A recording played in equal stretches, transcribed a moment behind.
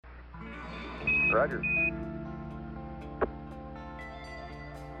Roger.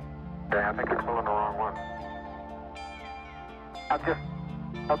 Yeah, I think you're pulling the wrong one.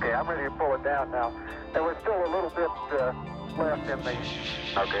 Okay, I'm ready to pull it down now. There was still a little bit left in me.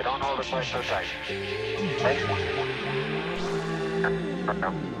 Okay, don't hold it quite so tight.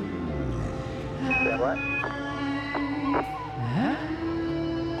 Stand what?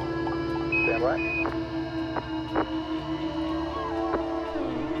 Stand what?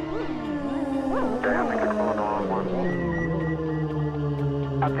 Okay, I think you're pulling the wrong one.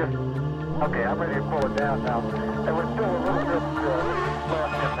 Okay, I'm ready to pull it down now. There was still a little bit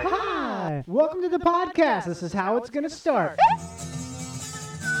left in me. Hi, welcome to the podcast. This is how it's going to start.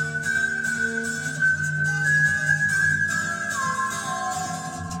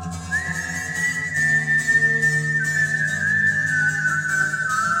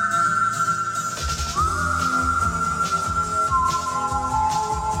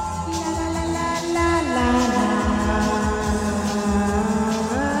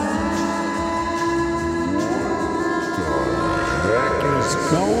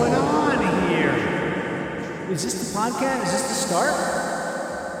 Going on here? Is this the podcast? Is this the start?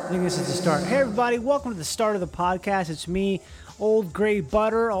 I think this is the start. Hey everybody, welcome to the start of the podcast. It's me, Old Gray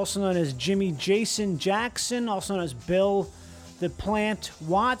Butter, also known as Jimmy Jason Jackson, also known as Bill the Plant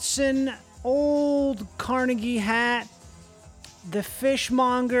Watson, Old Carnegie Hat, the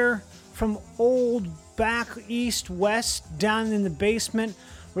fishmonger from old back east west down in the basement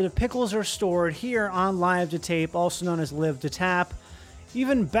where the pickles are stored here on Live to Tape, also known as Live to Tap.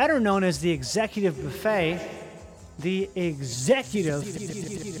 Even better known as the Executive Buffet, the Executive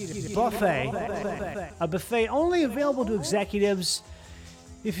Buffet, a buffet only available to executives.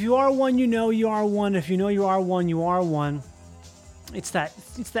 If you are one, you know you are one. If you know you are one, you are one. It's that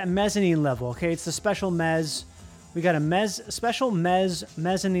mezzanine level, okay? It's the special mezz. We got a special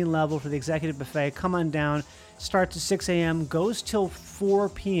mezzanine level for the Executive Buffet. Come on down. Starts at 6 a.m., goes till 4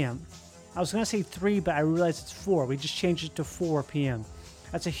 p.m. I was going to say 3, but I realized it's 4. We just changed it to 4 p.m.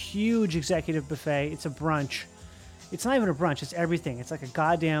 That's a huge executive buffet. It's a brunch. It's not even a brunch. It's everything. It's like a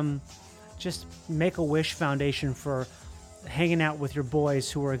goddamn just Make-A-Wish foundation for hanging out with your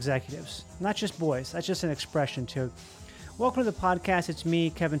boys who are executives. Not just boys. That's just an expression, too. Welcome to the podcast. It's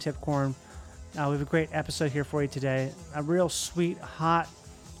me, Kevin Tipcorn. We have a great episode here for you today. A real sweet, hot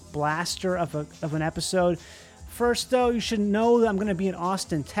blaster of an episode. First, though, you should know that I'm going to be in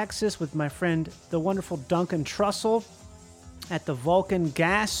Austin, Texas with my friend, the wonderful Duncan Trussell, at the Vulcan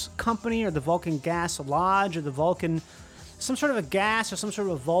Gas Company or the Vulcan Gas Lodge or the Vulcan, some sort of a gas or some sort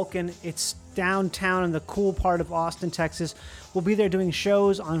of a Vulcan. It's downtown in the cool part of Austin, Texas. We'll be there doing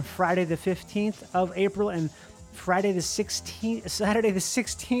shows on Friday the 15th of April and Saturday the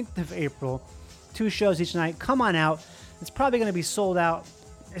 16th of April. 2 shows each night. Come on out. It's probably going to be sold out.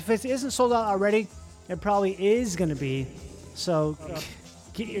 If it isn't sold out already, it probably is going to be. So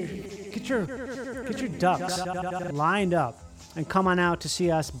get your ducks lined up and come on out to see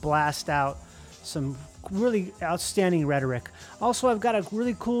us blast out some really outstanding rhetoric. Also, I've got a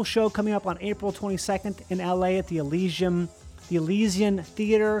really cool show coming up on April 22nd in LA at the Elysian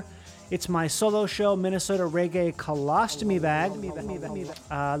Theater. It's my solo show, Minnesota Reggae Colostomy Bag.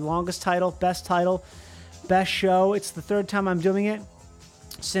 Longest title, best show. It's the 3rd time I'm doing it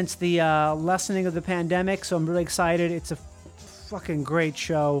since the lessening of the pandemic, so I'm really excited. It's a fucking great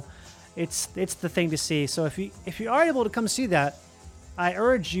show. It's the thing to see. So if you are able to come see that, I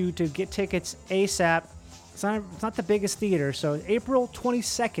urge you to get tickets ASAP. It's not the biggest theater, so April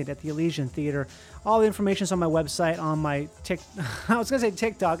 22nd at the Elysian Theater. All the information is on my website, on my I was going to say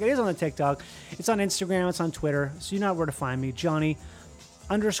TikTok. It is on the TikTok. It's on Instagram. It's on Twitter. So you know where to find me.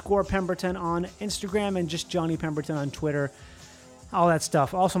 Johnny_Pemberton on Instagram and just Johnny Pemberton on Twitter. All that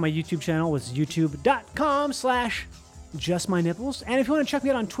stuff. Also, my YouTube channel was youtube.com/JustMyNipples. And if you want to check me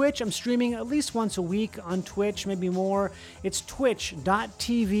out on Twitch, I'm streaming at least once a week on Twitch, maybe more. It's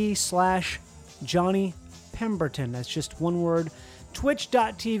twitch.tv/Johnny Pemberton. That's just one word.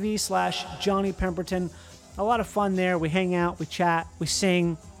 Twitch.tv/Johnny Pemberton. A lot of fun there. We hang out, we chat, we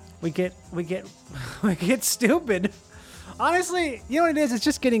sing, we get stupid. Honestly, you know what it is? It's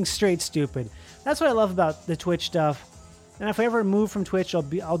just getting straight stupid. That's what I love about the Twitch stuff. And if I ever move from Twitch, I'll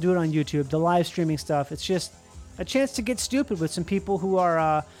do it on YouTube. The live streaming stuff. It's just a chance to get stupid with some people who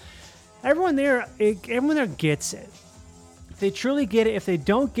are everyone there gets it. If they truly get it, if they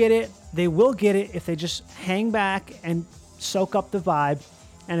don't get it, they will get it if they just hang back and soak up the vibe.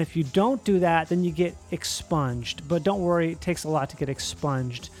 And if you don't do that, then you get expunged. But don't worry, it takes a lot to get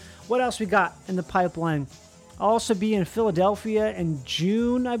expunged. What else we got in the pipeline? I'll also be in Philadelphia in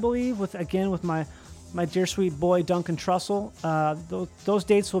June, I believe, with my my dear sweet boy Duncan Trussell. Those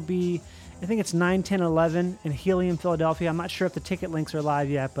dates will be, I think it's 9, 10, 11 in Helium, Philadelphia. I'm not sure if the ticket links are live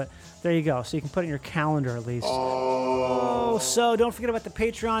yet, but there you go. So you can put it in your calendar at least. Oh, so don't forget about the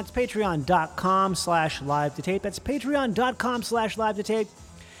Patreon. It's patreon.com/live-to-tape. That's patreon.com/live-to-tape.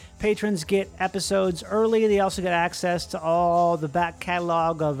 Patrons get episodes early. They also get access to all the back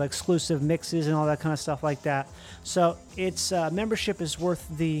catalog of exclusive mixes and all that kind of stuff like that. So it's membership is worth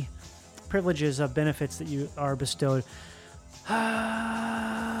the privileges of benefits that you are bestowed.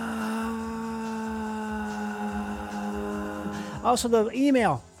 Also, the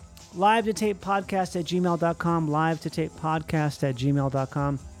email, live-to-tape-podcast@gmail.com,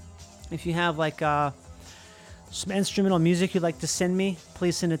 live-to-tape-podcast@gmail.com. If you have like some instrumental music you'd like to send me,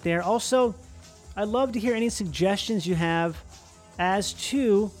 please send it there. Also, I'd love to hear any suggestions you have as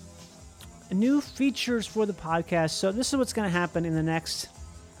to new features for the podcast. So this is what's going to happen in the next,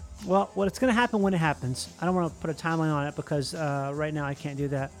 well, what's going to happen when it happens. I don't want to put a timeline on it because right now I can't do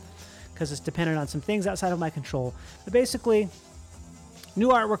that because it's dependent on some things outside of my control. But basically,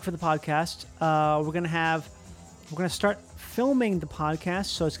 new artwork for the podcast. We're going to start filming the podcast,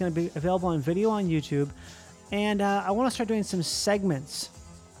 so it's going to be available on video on YouTube. And I want to start doing some segments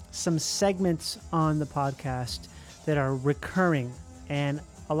on the podcast that are recurring. And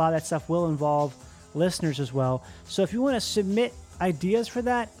a lot of that stuff will involve listeners as well. So if you want to submit ideas for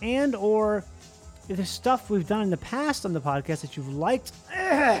that, and or if there's stuff we've done in the past on the podcast that you've liked,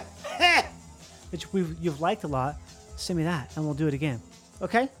 you've liked a lot, send me that and we'll do it again.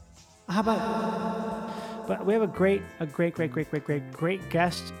 Okay? How about? But we have a great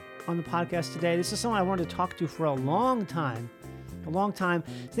guest on the podcast today. This is someone I wanted to talk to for a long time.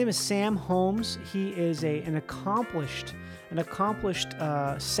 His name is Sam Holmes. He is an accomplished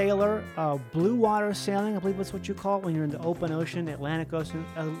sailor, blue water sailing. I believe that's what you call it when you're in the open ocean, Atlantic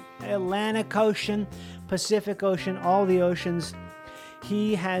Ocean, Pacific Ocean, all the oceans.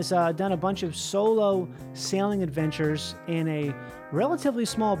 He has done a bunch of solo sailing adventures in a relatively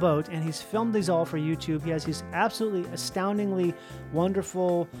small boat, and he's filmed these all for YouTube. He has these absolutely astoundingly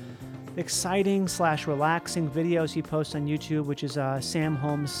wonderful, exciting / relaxing videos he posts on YouTube, which is Sam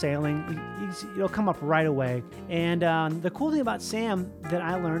Holmes Sailing. It'll come up right away. And the cool thing about Sam that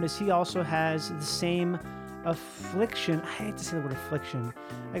I learned is he also has the same affliction. I hate to say the word affliction.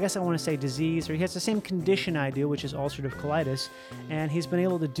 I guess I want to say disease, or he has the same condition I do, which is ulcerative colitis. And he's been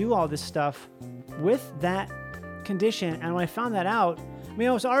able to do all this stuff with that condition. And when I found that out, I mean,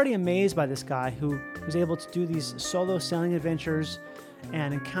 I was already amazed by this guy who was able to do these solo sailing adventures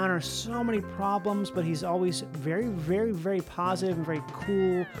and encounter so many problems, but he's always very, very, very positive and very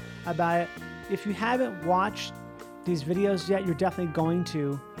cool about it. If you haven't watched these videos yet, you're definitely going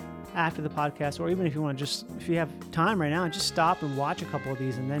to after the podcast, or even if you want to if you have time right now, just stop and watch a couple of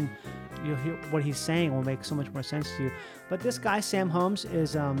these, and then you'll hear what he's saying will make so much more sense to you. But this guy, Sam Holmes,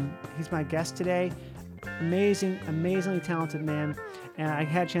 is he's my guest today. Amazingly talented man, and I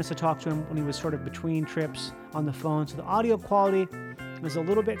had a chance to talk to him when he was sort of between trips on the phone, so the audio quality was a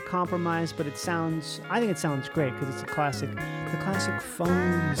little bit compromised, but I think it sounds great because it's the classic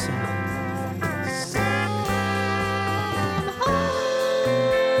phone sound.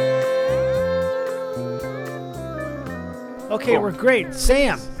 Okay, cool. We're great.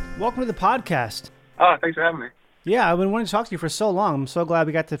 Sam, welcome to the podcast. Oh, thanks for having me. Yeah, I've been wanting to talk to you for so long. I'm so glad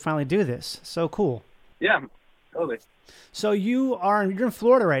we got to finally do this. So cool. Yeah, totally. So you're in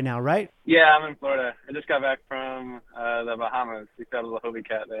Florida right now, right? Yeah, I'm in Florida. I just got back from the Bahamas. We saw the Hobie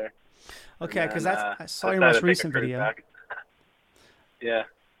Cat there. Okay, because I saw your most recent video. Back. Yeah.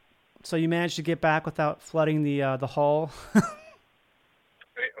 So you managed to get back without flooding the hull?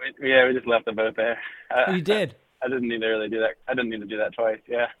 we just left the boat there. You did? I didn't need to really do that. I didn't need to do that twice.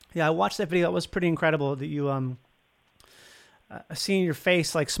 Yeah. Yeah, I watched that video. It was pretty incredible that you seeing your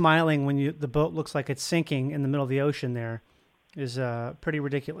face like smiling when the boat looks like it's sinking in the middle of the ocean there is pretty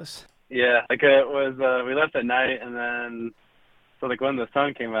ridiculous. Yeah, like it was. We left at night, and then so like when the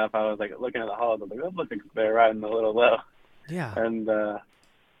sun came up, I was like looking at the hull. I was like, "That looks like they're riding a little low." Yeah. And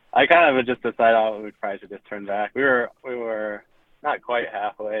I kind of just decided we probably should just turn back. We were not quite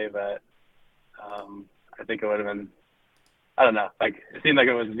halfway, but I think it would have been. I don't know. Like it seemed like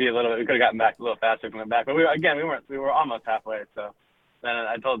it was we could have gotten back a little faster if we went back, but we were almost halfway. So then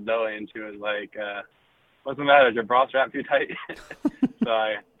I told Zoe, and she was like, "What's the matter? Is your bra strap too tight?" So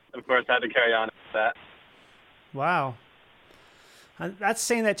I, of course, had to carry on with that. Wow. That's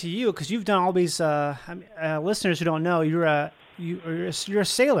saying that to you because you've done all these. Listeners who don't know, you're a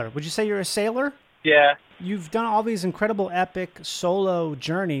sailor. Would you say you're a sailor? Yeah. You've done all these incredible, epic solo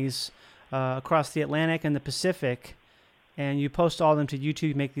journeys across the Atlantic and the Pacific. and you post all of them to YouTube.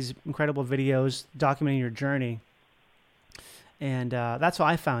 You make these incredible videos documenting your journey, and that's how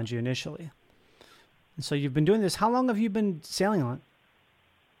I found you initially. And so you've been doing this. How long have you been sailing on?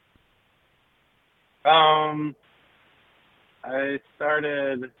 I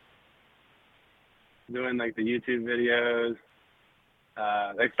started doing like the YouTube videos.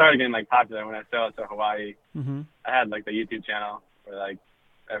 They started getting like popular when I sailed to Hawaii. Mm-hmm. I had like the YouTube channel for like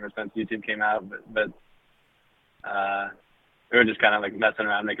ever since YouTube came out, but we were just kind of like messing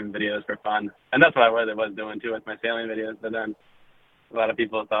around making videos for fun, and that's what I was doing too with my sailing videos. But then a lot of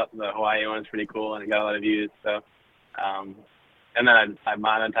people thought the Hawaii one was pretty cool, and it got a lot of views. So, and then I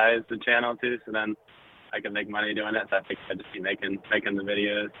monetized the channel too, so then I could make money doing it. So I think I'd just be making the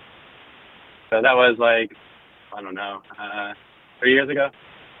videos. So that was like, I don't know, 3 years ago.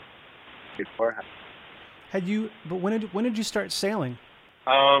 Before. But when did you start sailing?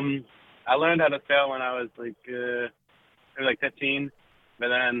 I learned how to sail when I was like, maybe like 15, but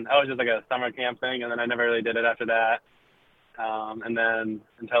then I was just like a summer camp thing, and then I never really did it after that. And then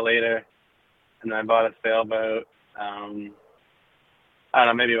until later, and then I bought a sailboat. I don't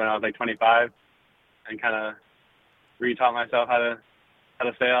know, maybe when I was like 25, and kind of retaught myself how to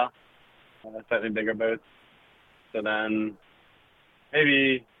sail slightly bigger boats. So then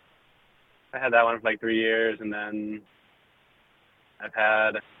maybe I had that one for like 3 years, and then I've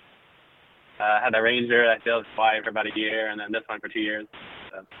had a Ranger. I sailed Hawaii for about a year, and then this one for 2 years.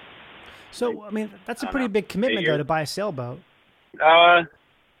 So I mean, that's a pretty big commitment though to buy a sailboat.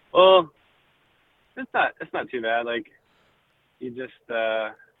 Well, it's not too bad. Like, you just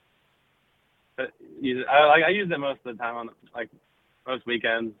I use it most of the time on like most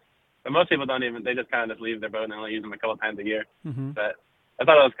weekends. But most people don't even. They just kind of just leave their boat and only use them a couple times a year. Mm-hmm. But I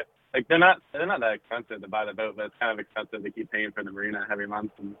thought it was like they're not that expensive to buy the boat, but it's kind of expensive to keep paying for the marina every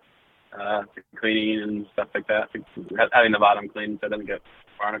month and cleaning and stuff like that. Having the bottom cleaned so it doesn't get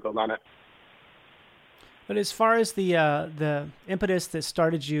barnacles on it. But as far as the impetus that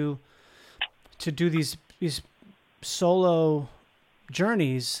started you to do these solo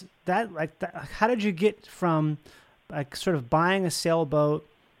journeys, how did you get from like sort of buying a sailboat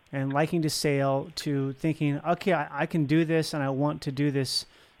and liking to sail to thinking, okay, I can do this and I want to do this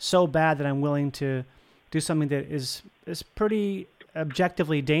so bad that I'm willing to do something that is pretty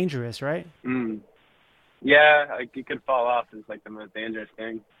objectively dangerous, right? Yeah, like you could fall off is like the most dangerous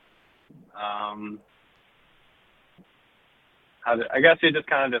thing. I guess you're just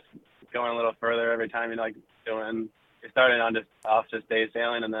kind of just going a little further every time you're starting on just day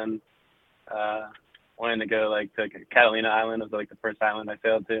sailing, and then wanting to go like to Catalina Island was like the first island I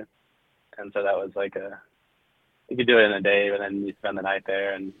sailed to, and so that was like you could do it in a day, but then you spend the night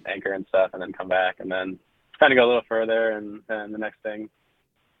there and anchor and stuff, and then come back, and then kind of go a little further, and then the next thing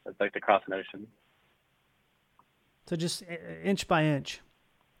is like to cross an ocean. So just inch by inch.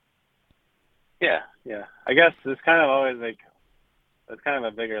 Yeah. I guess it's kind of always like it's kind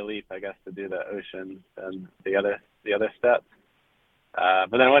of a bigger leap, I guess, to do the ocean than the other steps.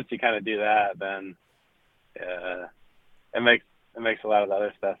 But then once you kind of do that, then it makes a lot of the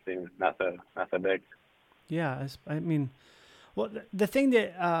other stuff seem not so big. Yeah, I mean, well, the thing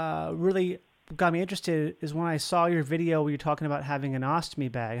that really got me interested is when I saw your video where you're talking about having an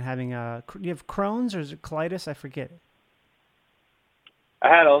ostomy bag and having you have Crohn's or is it colitis? I forget. I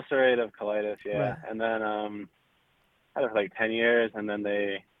had ulcerative colitis, yeah, right. And then I had it for like 10 years, and then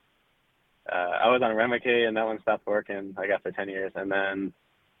I was on Remicade, and that one stopped working like after 10 years, and then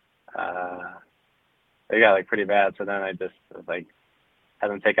it got like pretty bad. So then I just was like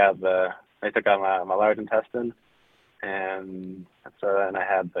had them took out my large intestine, and so then I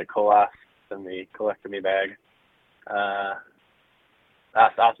had the colectomy bag,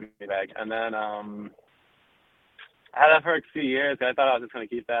 ostomy bag, and then I had that for a few years. I thought I was just going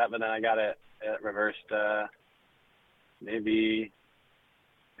to keep that, but then I got it reversed maybe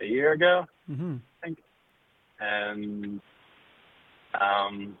a year ago, mm-hmm. I think. And I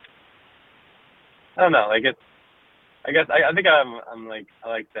don't know, like I guess I think I'm like I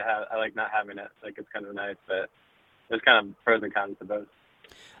like not having it. Like it's kind of nice, but there's kind of pros and cons to both.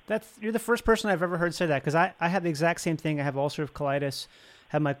 You're the first person I've ever heard say that, because I have the exact same thing. I have ulcerative colitis,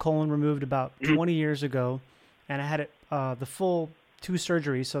 had my colon removed about 20 years ago, and I had it the full 2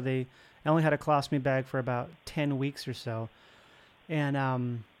 surgeries, so I only had a colostomy bag for about 10 weeks or so.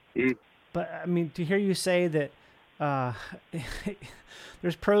 And but I mean, to hear you say that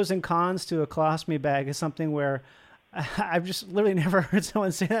there's pros and cons to a colostomy bag is something where I've just literally never heard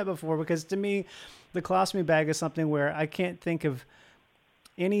someone say that before, because to me, the colostomy bag is something where I can't think of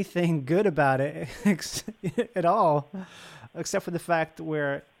anything good about it at all, except for the fact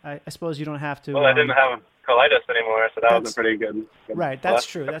where I suppose you don't have to. Well, I didn't have them. colitis anymore, so that was a pretty good right. That's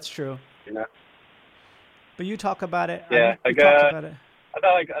true. That's true. You know. But you talk about it. Yeah, you talked about it.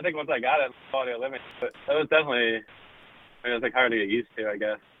 I think once I got it, quality of living, but it was definitely, I mean, it was like hard to get used to, I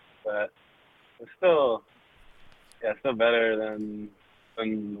guess, but it's still, yeah, still better than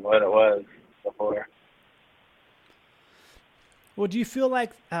what it was before. Well, do you feel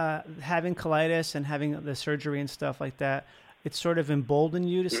like having colitis and having the surgery and stuff like that, it's sort of emboldened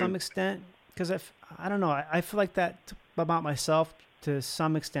you to some extent? Because I don't know, I feel like that about myself to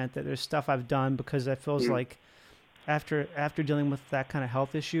some extent, that there's stuff I've done because it feels like after dealing with that kind of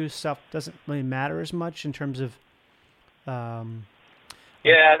health issue, stuff doesn't really matter as much in terms of.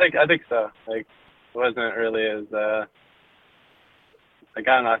 Yeah, I think so. Like, it wasn't really as like,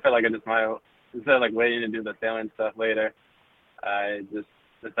 I don't know. I felt like instead of like waiting to do the sailing stuff later, I just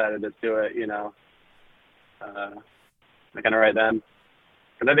decided to do it. You know, kind of right then.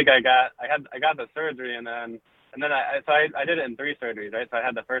 Because I think I got the surgery and then I did it in 3 surgeries, right? So I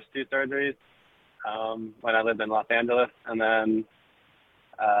had the first 2 surgeries when I lived in Los Angeles, and then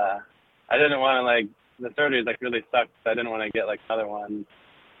I didn't want to, like, the surgeries like really sucked, so I didn't want to get like another one.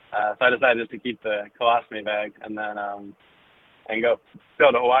 So I decided just to keep the colostomy bag and then and go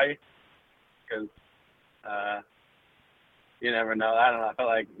to Hawaii, because you never know. I don't know. I felt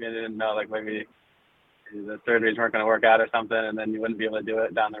like you didn't know, like maybe the surgeries weren't going to work out or something, and then you wouldn't be able to do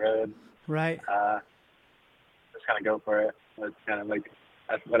it down the road. Right. Just kind of go for it. It's kind of like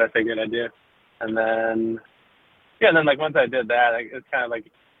that's what I figured I'd do. And then, yeah, and then like once I did that, it's kind of like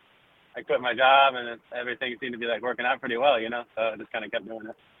I quit my job, and everything seemed to be like working out pretty well, you know. So I just kind of kept doing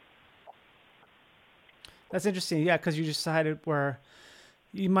it. That's interesting, yeah, because you decided where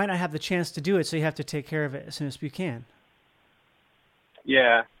you might not have the chance to do it, so you have to take care of it as soon as you can.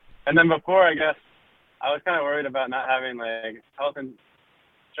 Yeah, and then before, I guess I was kind of worried about not having like health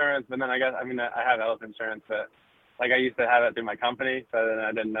insurance, but then I have health insurance, but like I used to have it through my company, so then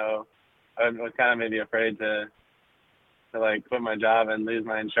I didn't know. I was kind of maybe afraid to like quit my job and lose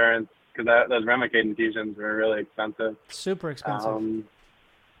my insurance, because those Remicade infusions were really expensive. Super expensive.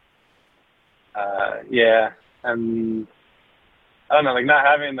 Yeah, and I don't know, like not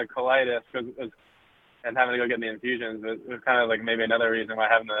having the colitis and having to go get the infusions was kind of like maybe another reason why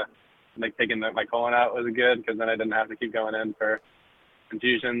having taking my colon out was good, because then I didn't have to keep going in for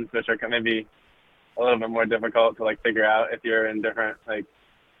infusions, which are maybe a little bit more difficult to like figure out if you're in different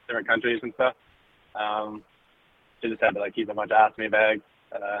countries and stuff. You just had to like keep a bunch of ostomy bags,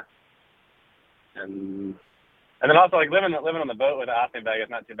 and then also like living on the boat with an ostomy bag is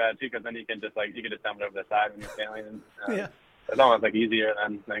not too bad too, because then you can just dump it over the side when you're sailing. And, yeah. It's almost like easier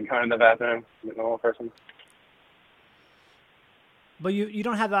than going to the bathroom with a normal person. But you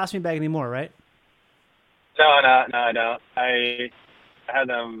don't have the ostomy bag anymore, right? No, I don't. I had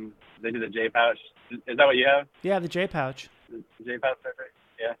them. They do the J pouch. Is that what you have? Yeah, the J pouch. The J pouch surgery.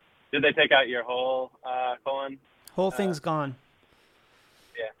 Yeah. Did they take out your whole colon? Whole thing's gone.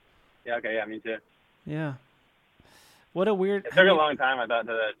 Yeah. Yeah. Okay. Yeah. Me too. Yeah. What a weird. It took a long time, I thought,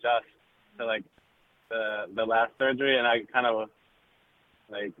 to adjust to like the last surgery, and I kind of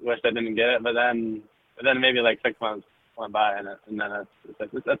like wished I didn't get it. But then maybe like 6 months went by, and then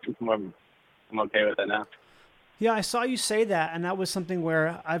it's more. I'm okay with it now. Yeah, I saw you say that, and that was something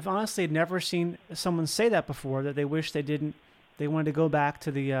where I've honestly never seen someone say that before, that they wish they wanted to go back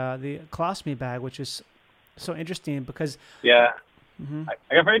to the colostomy bag, which is so interesting because. Yeah. Mm-hmm.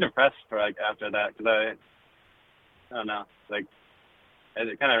 I got very depressed for like after that, because I don't know, like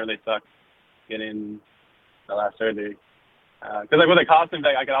it kind of really sucked getting the last surgery. Because like with a colostomy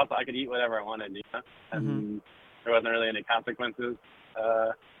bag, I could eat whatever I wanted, you know, and there wasn't really any consequences.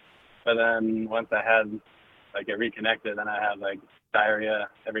 But then once I had like it reconnected, then I had like diarrhea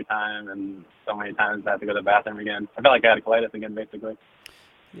every time, and so many times I had to go to the bathroom again. I felt like I had colitis again, basically.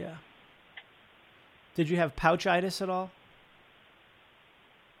 Yeah. Did you have pouchitis at all?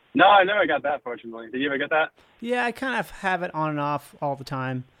 No, I never got that, fortunately. Did you ever get that? Yeah, I kind of have it on and off all the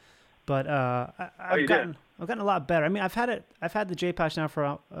time, but I've gotten a lot better. I mean, I've had the J pouch now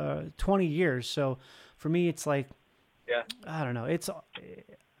for 20 years, so for me, it's like, yeah, I don't know.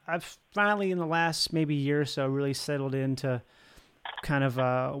 I've finally in the last maybe year or so really settled into kind of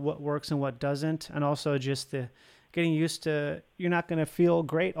what works and what doesn't, and also just getting used to you're not going to feel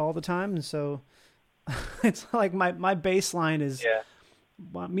great all the time, and so it's like my baseline is. Yeah.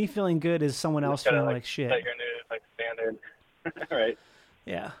 Me feeling good is someone else feeling like shit. Like your new like standard, right?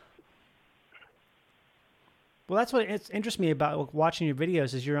 Yeah. Well, that's what interests me about watching your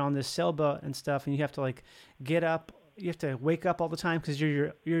videos is you're on this sailboat and stuff, and you have to like get up. You have to wake up all the time because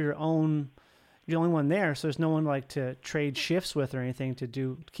you're the only one there, so there's no one like to trade shifts with or anything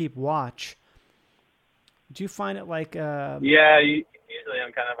to keep watch. Do you find it like? Yeah, usually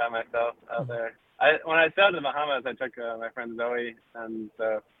I'm kind of by myself out there. When I sailed to the Bahamas, I took my friend Zoe, and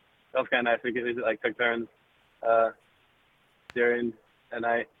so that was kind of nice. We like took turns during the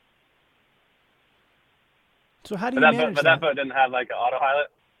night. So how do you manage But that boat didn't have like an autopilot.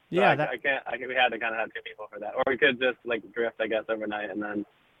 So Yeah, we had to kind of have two people for that, or we could just like drift, I guess, overnight and then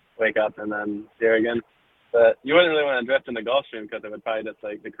wake up and then steer again. But you wouldn't really want to drift in the Gulf Stream because it would probably just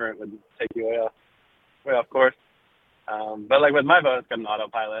like the current would take you way off course. But like with my boat, it's got an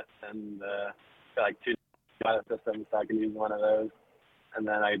autopilot and got like two pilot systems, so I can use one of those, and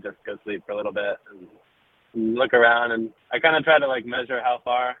then I just go sleep for a little bit and look around. And I kind of try to like measure how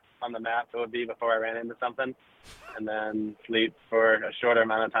far on the map it would be before I ran into something, and then sleep for a shorter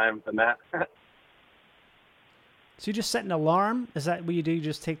amount of time than that. So you just set an alarm? Is that what you do? You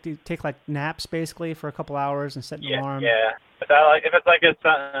just take like naps basically for a couple hours and set an alarm? Yeah. If it's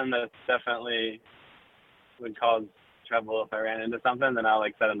something that definitely would cause trouble if I ran into something, then I'll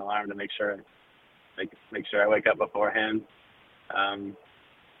like set an alarm to make sure I wake up beforehand.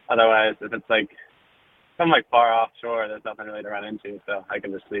 Otherwise, if it's like I'm like far offshore, there's nothing really to run into, so I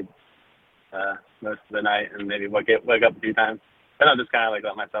can just sleep most of the night and maybe wake up a few times. Then I'll just kind of like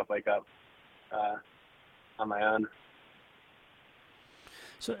let myself wake up on my own.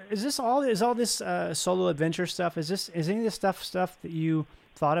 So is all this solo adventure stuff? Is any of this stuff that you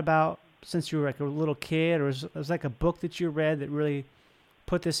thought about since you were like a little kid, or was it like a book that you read that really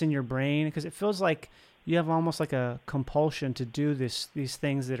put this in your brain? Because it feels like you have almost like a compulsion to do these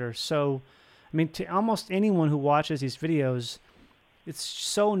things that are so. I mean, to almost anyone who watches these videos, it's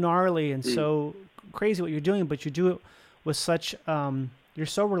so gnarly and so crazy what you're doing, but you do it with such. You're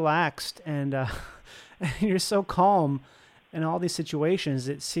so relaxed and you're so calm in all these situations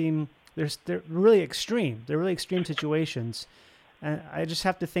that seem they're really extreme. They're really extreme situations, and I just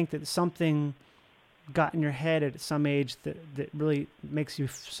have to think that something got in your head at some age that really makes you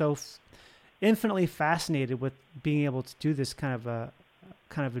so infinitely fascinated with being able to do this kind of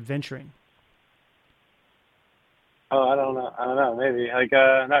adventuring. Oh, I don't know. Maybe like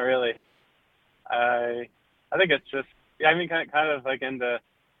not really. I think it's just I mean kind of like into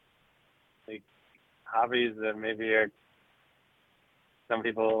like hobbies that maybe are some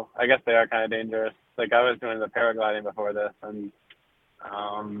people. I guess they are kind of dangerous. Like I was doing the paragliding before this, and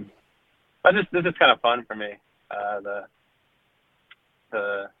this is kind of fun for me.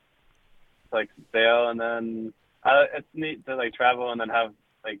 The like sail, and then it's neat to like travel and then have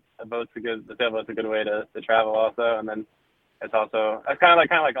like the sailboat's a good way to travel also, and then it's kind of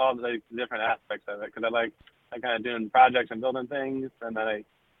like all the different aspects of it, because I kind of doing projects and building things, and then I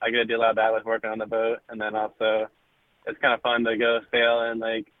get to do a lot of that with working on the boat, and then also it's kind of fun to go sail in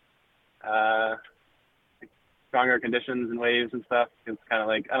like stronger conditions and waves and stuff. It's kind of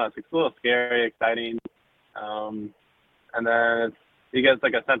like I don't know, it's a little scary, exciting, and then you get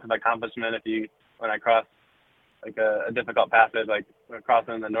like a sense of accomplishment when I cross like a difficult passage, like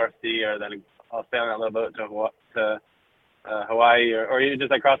crossing the North Sea, or then I'll sail in that little boat to Hawaii, or even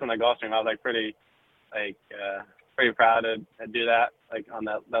just like crossing the Gulf Stream. I was like pretty proud to do that, like on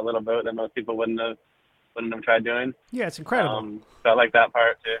that little boat that most people wouldn't have tried doing. Yeah, it's incredible. So I like that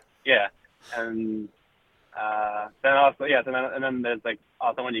part too. Yeah, and then also and then there's like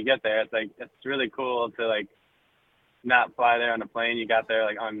also when you get there, it's really cool to like not fly there on a plane. You got there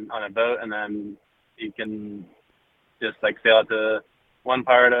like on a boat, and then you can just like sail out to one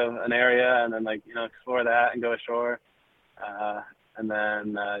part of an area and then like explore that and go ashore, and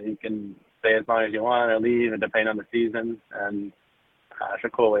then you can stay as long as you want or leave, and depending on the season. And it's a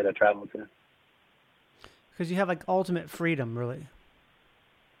cool way to travel too. Because you have like ultimate freedom, really.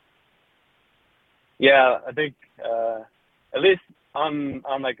 Yeah, I think at least on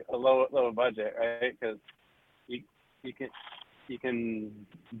like a low budget, right? Because you can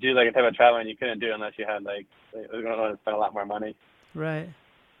do like a type of traveling you couldn't do unless you had like you're going to spend a lot more money. Right.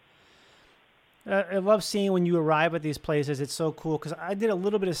 I love seeing when you arrive at these places. It's so cool because I did a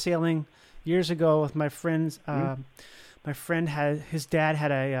little bit of sailing years ago with my friends. My friend his dad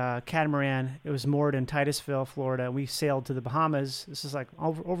had a catamaran. It was moored in Titusville, Florida. We sailed to the Bahamas. This is like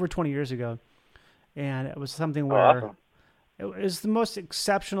over 20 years ago, and it was something where awesome. It was the most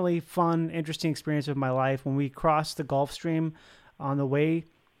exceptionally fun, interesting experience of my life. When we crossed the Gulf Stream on the way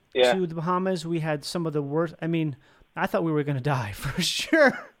to the Bahamas, we had some of the worst. I mean, I thought we were going to die for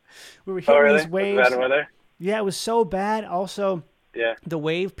sure. We were hitting these waves. Bad weather? Yeah, it was so bad. Also, the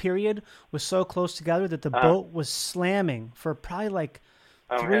wave period was so close together that the boat was slamming for probably like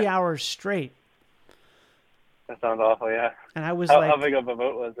 3 hours straight. That sounds awful, yeah. And I was how big of a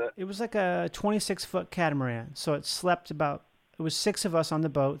boat was it? It was like a 26-foot catamaran. So it slept it was 6 of us on the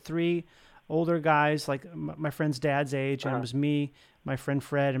boat, 3 older guys, like my friend's dad's age, and it was me, my friend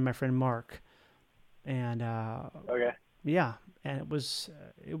Fred, and my friend Mark. And Okay. yeah, and it was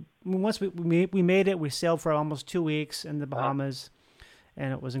once we made it, we sailed for almost 2 weeks in the Bahamas,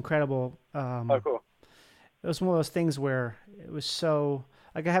 and it was incredible. Oh, cool. It was one of those things where it was so,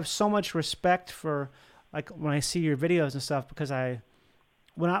 like, I have so much respect for, like, when I see your videos and stuff, because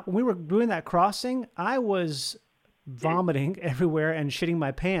when we were doing that crossing, I was vomiting everywhere and shitting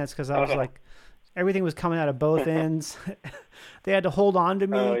my pants because I was like, everything was coming out of both ends. They had to hold on to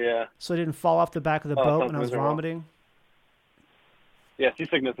me so I didn't fall off the back of the boat when I was vomiting. Yeah,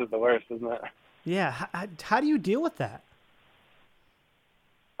 seasickness is the worst, isn't it? Yeah. How do you deal with that?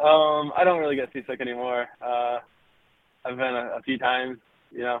 I don't really get seasick anymore. I've been a few times.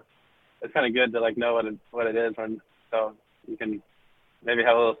 It's kind of good to like know what it is, so you can maybe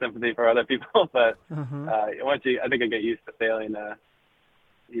have a little sympathy for other people. But once I think I get used to sailing,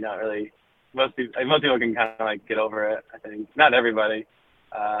 you don't really. Most people can kind of like get over it. I think not everybody,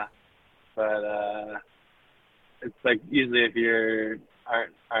 but it's like usually if you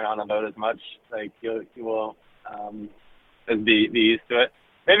aren't on a boat as much, like you will just be used to it.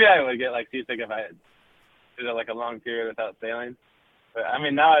 Maybe I would get like seasick if I did like a long period without sailing. But I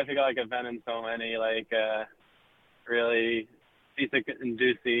mean, now I feel like I've been in so many like really seasick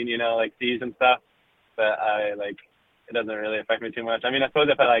inducing, like seas and stuff, that I like it doesn't really affect me too much. I mean, I suppose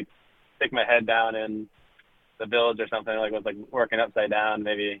if I like stick my head down in the bilge or something, like was like working upside down,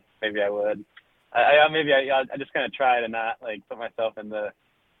 maybe I would. I just kind of try to not like put myself in the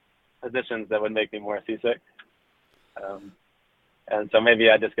positions that would make me more seasick. And so maybe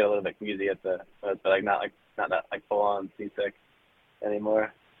I just get a little bit queasy at but like not that like full on seasick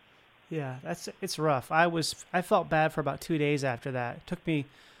anymore. Yeah, it's rough. I felt bad for about 2 days after that. It took me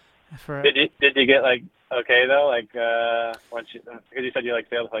for. Did you get like okay though? Like once because you said you like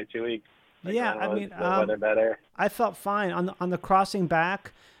sailed for like 2 weeks. Like, yeah, I mean, the weather better. I felt fine on the crossing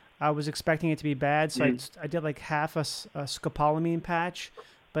back. I was expecting it to be bad, so I did like half a scopolamine patch,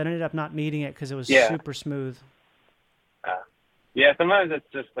 but I ended up not needing it because it was super smooth. Yeah, sometimes it's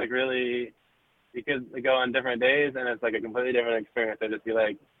just like really, you could go on different days and it's like a completely different experience. It'd just be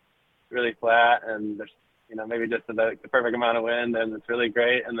like really flat and there's, maybe just the perfect amount of wind and it's really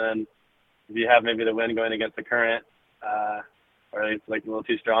great. And then if you have maybe the wind going against the current, or it's like a little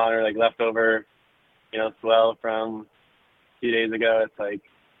too strong or like leftover, swell from a few days ago, it's like,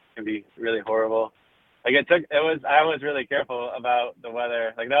 it can be really horrible. Like I was really careful about the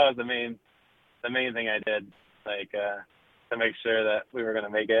weather. Like that was the main thing I did. Like, to make sure that we were going to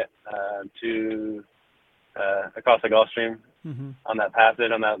make it to across the Gulf Stream on that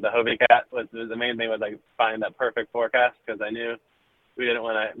passage on the Hobie Cat. Was the main thing was like find that perfect forecast because I knew we didn't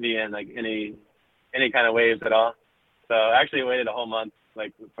want to be in like any kind of waves at all. So I actually waited a whole month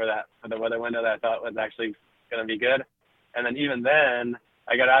like for the weather window that I thought was actually going to be good. And then even then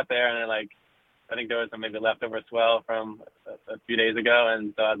I got out there and I think there was some maybe leftover swell from a few days ago,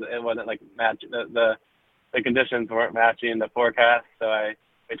 and so it wasn't like the conditions weren't matching the forecast, so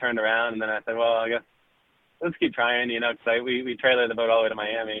we turned around, and then I said, well, I guess let's keep trying, because we trailered the boat all the way to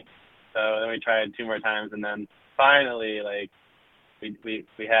Miami, so then we tried 2 more times, and then finally, like, we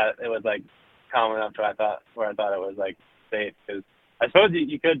had, it was, like, calm enough to where I thought it was, like, safe, because I suppose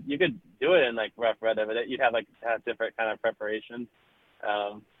you could do it in, like, rough weather, but you'd have, like, different kind of preparation,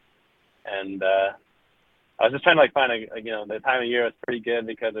 and I was just trying to, like, find, the time of year was pretty good,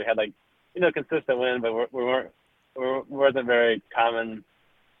 because we had, like, consistent wind, but we wasn't very common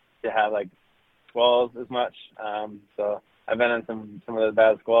to have like squalls as much. So I've been in some of the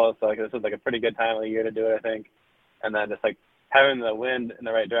bad squalls. So like this was like a pretty good time of the year to do it, I think. And then just like having the wind in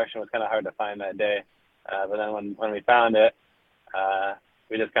the right direction was kind of hard to find that day. But then when we found it,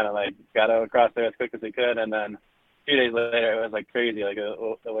 we just kind of like got across there as quick as we could. And then a few days later, it was like crazy. Like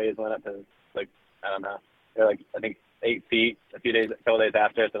the waves went up to like I don't know, they're like I think 8 feet a couple days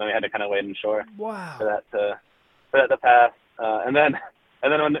after, so then we had to kind of wait inshore for that to pass. And then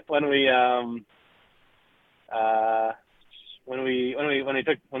when we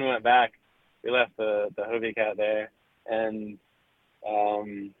went back, we left the Hobie Cat there, and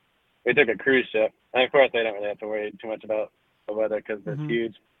we took a cruise ship. And of course, I don't really have to worry too much about the weather because it's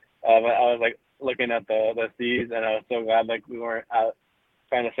huge. But I was like looking at the seas, and I was so glad like we weren't out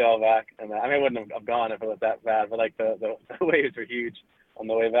trying to sail back, and I wouldn't have gone if it was that bad. But like the waves were huge on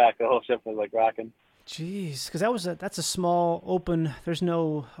the way back. The whole ship was like rocking. Jeez, because that's a small open. There's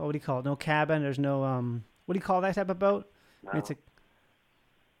no what do you call it? No cabin. There's no what do you call that type of boat? No. It's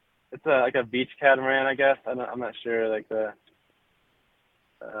like a beach catamaran, I guess. I'm not sure. Like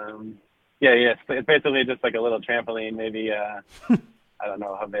it's basically just like a little trampoline, maybe. I don't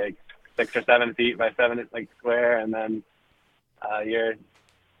know how big. 6 or 7 feet by 7 like square, and then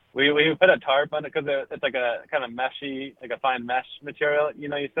we put a tarp on it because it's like a kind of meshy, like a fine mesh material, you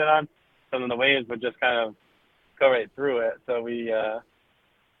sit on. So then the waves would just kind of go right through it. So we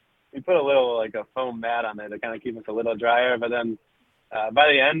put a little like a foam mat on there to kind of keep us a little drier. But then by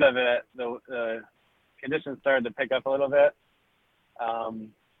the end of it, the conditions started to pick up a little bit,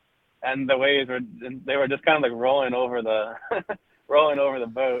 and the waves were just kind of like rolling over the rolling over the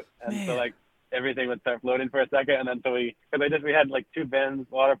boat, and Man. so like everything would start floating for a second, and then so we had like 2 bins,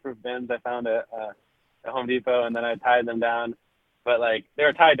 waterproof bins I found at Home Depot, and then I tied them down. But like they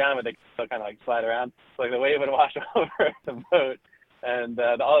were tied down, but they still kind of like slide around. So like the wave would wash over the boat, and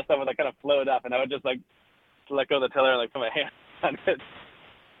all the stuff would like kind of float up, and I would just like let go of the tiller and like put my hand on it.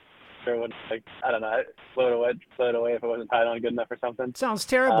 Sure would like I don't know, it float away if it wasn't tied on good enough or something. Sounds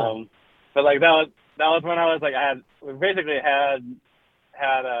terrible. But like that was when I was like we basically had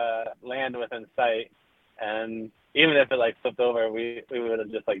land within sight, and even if it like flipped over, we would have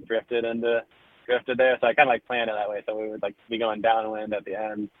just like drifted there. So I kind of like planned it that way. So we would like be going downwind at the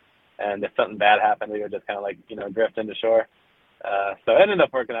end, and if something bad happened, we would just kind of like drift into shore. So it ended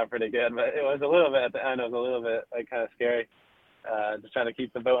up working out pretty good, but it was a little bit at the end. It was a little bit like kind of scary, just trying to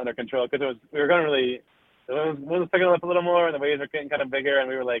keep the boat under control because we were going really. The wind was picking up a little more, and the waves were getting kind of bigger, and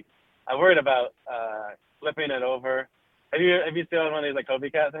we were like, I'm worried about flipping it over. Have you sailed one of these like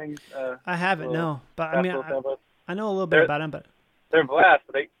Hobie Cat things? I haven't, no, but I mean, I know a little bit about them, but they're blast.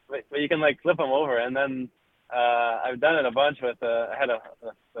 But you can like flip them over, and then I've done it a bunch with. I had a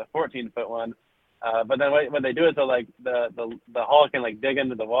 14-foot one, but then what they do is like the hull can like dig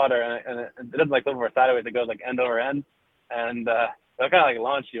into the water, and it doesn't like flip over sideways. It goes like end over end, and they'll kind of like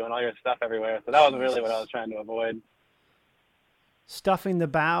launch you and all your stuff everywhere. So that was really what I was trying to avoid. Stuffing the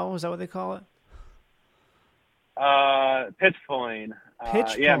bow, is that what they call it? Pitch pulling.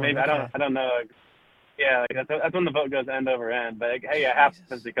 Yeah, maybe okay. I don't know. Yeah, like that's when the boat goes end over end. But hey, it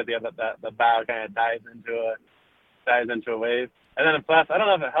happens because the bow kind of dives into a wave. And then plus, I don't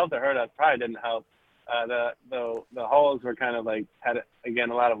know if it helped or hurt us. Probably didn't help. The hulls were kind of like had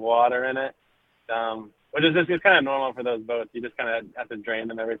again a lot of water in it, which is just kind of normal for those boats. You just kind of have to drain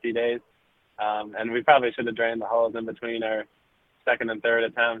them every few days. And we probably should have drained the hulls in between our second and third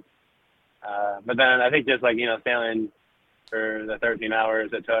attempts. But then I think just like sailing for the 13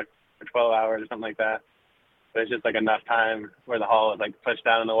 hours it took, or 12 hours or something like that. But it's just like enough time where the hull was like pushed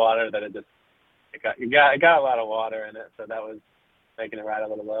down in the water that it got a lot of water in it, so that was making it ride a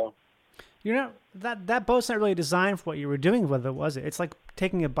little low. That boat's not really designed for what you were doing with it, was it? It's like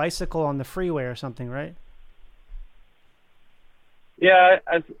taking a bicycle on the freeway or something, right? Yeah,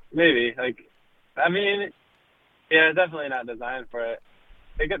 maybe. Like, I mean, yeah, definitely not designed for it.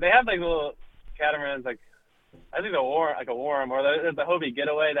 They have like little catamarans, like I think a Warm, or the Hobie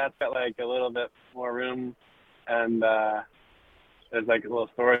Getaway. That's got like a little bit more room, and there's like a little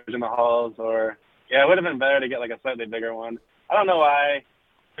storage in the hulls. Or it would have been better to get like a slightly bigger one. I don't know why.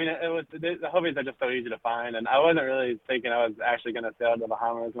 I mean, the Hobies are just so easy to find, and I wasn't really thinking I was actually going to sail to the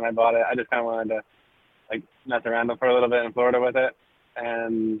Bahamas when I bought it. I just kind of wanted to like mess around for a little bit in Florida with it,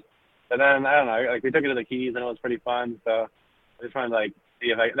 but then I don't know. Like we took it to the Keys and it was pretty fun. So I just wanted to like see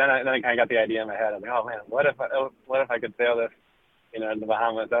if then I kind of got the idea in my head. I'm like, oh man, what if I could sail this, in the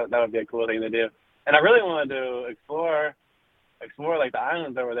Bahamas? That would be a cool thing to do. And I really wanted to explore like the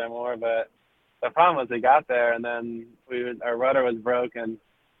islands over there more, but the problem was we got there and then our rudder was broken.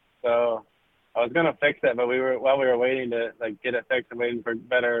 So I was gonna fix it, but while we were waiting to like get it fixed and waiting for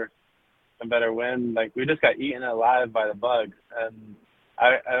some better wind, like we just got eaten alive by the bugs, and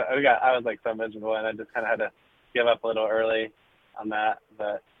I was like so miserable, and I just kind of had to give up a little early on that.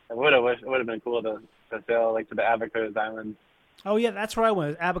 But it would have been cool to sail like to the Abacos Islands. Oh yeah, that's where I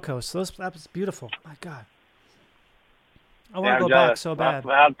went, Abacos. That was beautiful. My God, I want to go back so bad.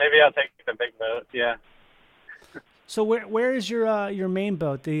 Well, maybe I'll take the big boat. Yeah. So where is your main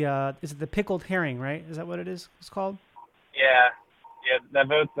boat? Is it the Pickled Herring, right? Is that what it is? It's called? Yeah. That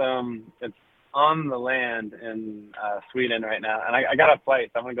boat's it's on the land in Sweden right now, and I got a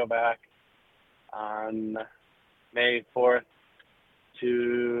flight, so I'm gonna go back on May 4th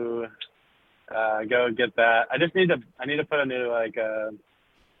to go get that. I need to put a new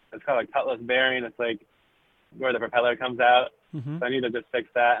it's called a Cutlass bearing. It's like where the propeller comes out. Mm-hmm. So I need to just fix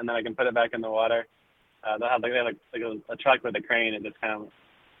that, and then I can put it back in the water. They have a truck with a crane and just kind of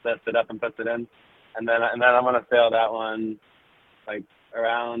lifts it up and puts it in, and then I'm gonna sail that one like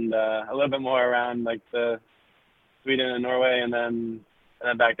around a little bit more around like the Sweden and Norway, and then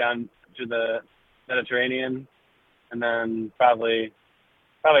back down to the Mediterranean, and then probably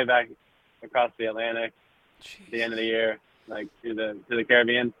back across the Atlantic at the end of the year, like to the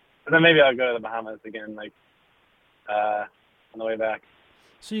Caribbean. But then maybe I'll go to the Bahamas again, like on the way back.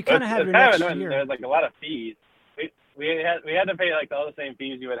 So you kind of have it's your kind next of annoying. year. There's like a lot of fees. We had to pay like all the same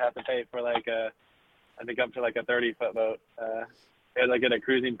fees you would have to pay for like I think up to like a 30-foot boat. We had to like get a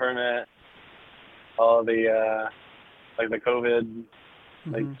cruising permit, all the like the COVID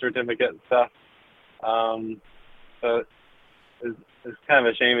like certificate stuff. So it's kind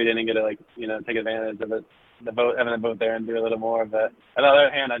of a shame we didn't get to like take advantage of it, the boat, having a boat there and do a little more. But on the other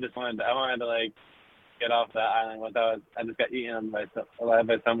hand, I wanted to like get off that island without. I just got eaten by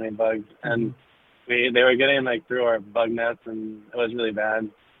so many bugs, and they were getting like through our bug nets, and it was really bad.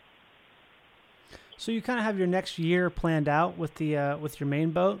 So you kind of have your next year planned out with the with your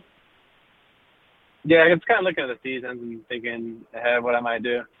main boat. Yeah, it's kind of looking at the seasons and thinking ahead what I might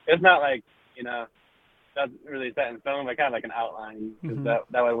do. It's not like not really set in stone, but kind of like an outline, because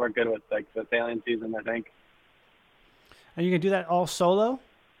that would work good with like the sailing season, I think. And you can do that all solo?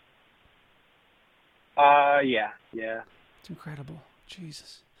 Yeah. It's incredible.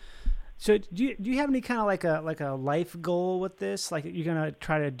 Jesus. So do you have any kind of like a life goal with this? Like you're gonna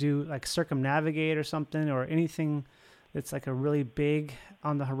try to do like circumnavigate or something, or anything that's like a really big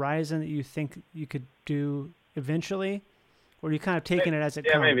on the horizon that you think you could do eventually, or are you kind of taking it as it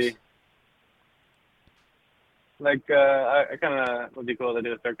comes? Yeah, maybe. Like I kind of would be cool to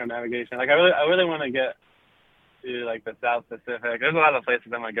do a circumnavigation. Like I really want to get to like the South Pacific. There's a lot of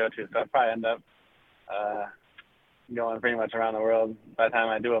places I'm gonna go to, so I'll probably end up going pretty much around the world by the time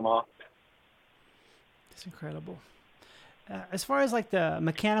I do them all. It's incredible. As far as like the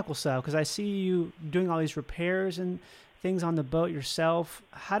mechanical stuff, because I see you doing all these repairs and things on the boat yourself.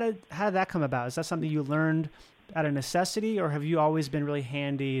 How did that come about? Is that something you learned out of necessity, or have you always been really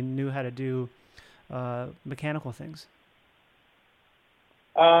handy and knew how to do mechanical things?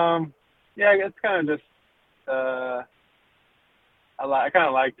 Yeah, it's kind of just I kind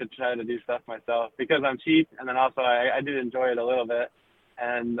of like to try to do stuff myself because I'm cheap, and then also I do enjoy it a little bit,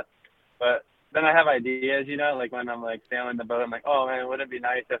 but then I have ideas, like when I'm like sailing the boat, I'm like, oh man, wouldn't it be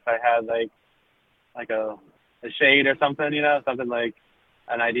nice if I had like a shade or something, something like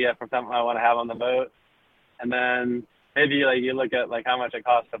an idea for something I want to have on the boat. And then maybe like you look at like how much it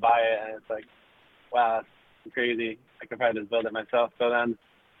costs to buy it, and it's like, wow, that's crazy. I could probably just build it myself. So then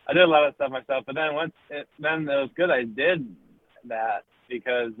I did a lot of stuff myself. But then it was good I did that,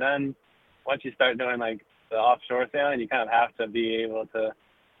 because then once you start doing like the offshore sailing, you kind of have to be able to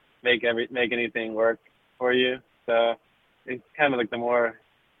make anything work for you. So it's kind of like the more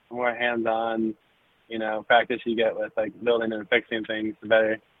hands-on, practice you get with like building and fixing things, the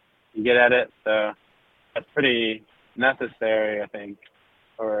better you get at it. So that's pretty necessary, I think,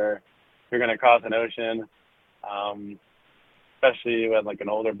 for if you're going to cross an ocean, especially with like an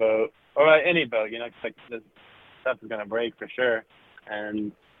older boat or any boat. Like this stuff is going to break for sure,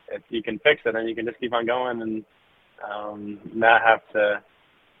 and if you can fix it, then you can just keep on going and not have to.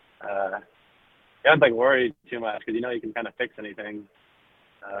 You don't like worry too much because you can kind of fix anything.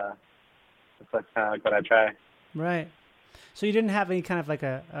 That's kind of like what I try. Right. So you didn't have any kind of like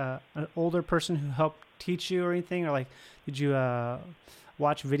an older person who helped teach you or anything, or like did you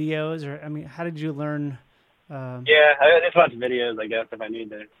watch videos, or how did you learn? Yeah, I just watch videos, I guess, if I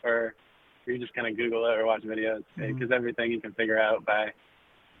need to, or you just kind of Google it or watch videos, because everything you can figure out by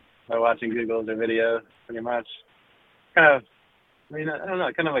watching Googles or videos, pretty much. Kind of. I don't know.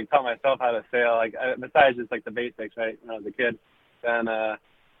 I kind of like taught myself how to sail. Like besides just like the basics, right? When I was a kid, then I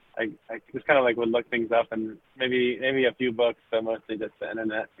just kind of like would look things up, and maybe a few books, but mostly just the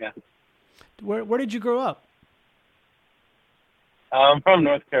internet. Yeah. Where did you grow up? I'm from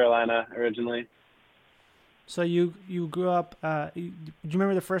North Carolina originally. So you grew up. Do you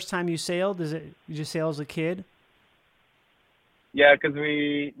remember the first time you sailed? Did you sail as a kid? Yeah, because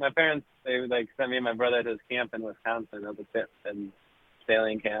my parents, they like sent me and my brother to this camp in Wisconsin. It was a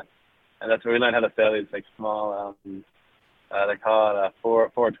sailing camp, and that's where we learned how to sail these like small. They call it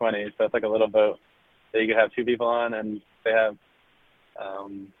 420. So it's like a little boat that you could have two people on, and they have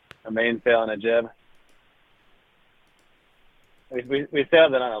a mainsail and a jib. We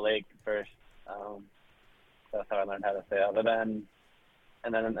sailed it on a lake first. That's how I learned how to sail. But then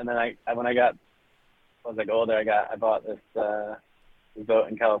when I was like older, I bought this boat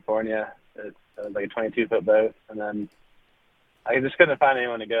in California. It was like a 22-foot boat, and then I just couldn't find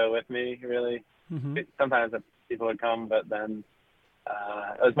anyone to go with me, really. Sometimes people would come, but then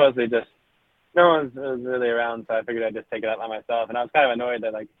it was mostly just no one was really around, so I figured I'd just take it out by myself. And I was kind of annoyed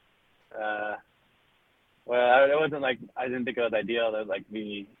that it wasn't like I didn't think it was ideal to like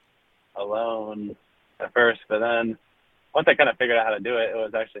be alone at first, but then once I kind of figured out how to do it, it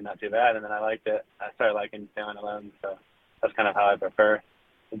was actually not too bad, and then I liked it. I started liking sailing alone, so that's kind of how I prefer.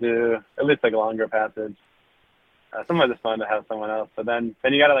 to do at least like a longer passage. Sometimes it's fun to have someone else, but then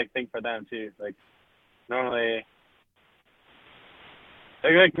you got to like think for them too. Like normally,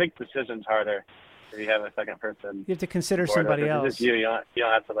 it makes decisions harder if you have a second person. You have to consider board. somebody If it's else. just you don't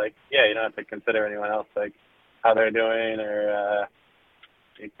have to like you don't have to consider anyone else, like how they're doing, or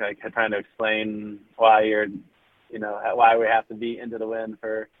like trying to explain why why we have to be into the wind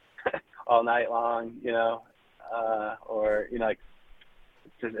for all night long, or like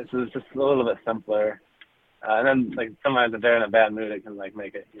it's just a little bit simpler. And then like sometimes if they're in a bad mood, it can like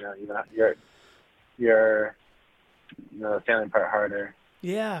make it your sailing part harder.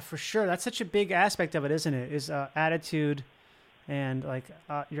 Yeah, for sure. That's such a big aspect of it, isn't it? Is attitude and like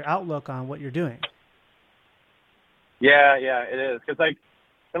your outlook on what you're doing. Yeah, it is. Because like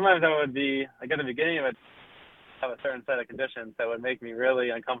sometimes I would be like at the beginning of it, have a certain set of conditions that would make me really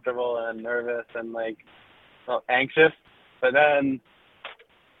uncomfortable and nervous and like anxious. But then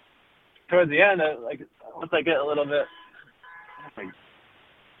towards the end, like once I get a little bit,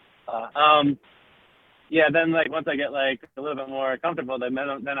 then like once I get like a little bit more comfortable, then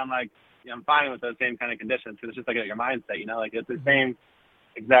I'm like I'm fine with those same kind of conditions because it's just like your mindset, like it's the same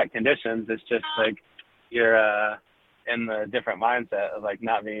exact conditions. It's just like you're in the different mindset of like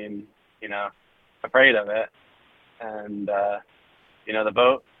not being afraid of it, and the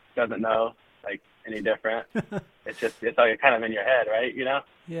boat doesn't know like any different. It's all kind of in your head, right? Yeah.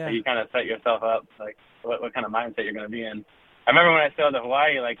 Like you kind of set yourself up like what kind of mindset you're going to be in. I remember when I sailed to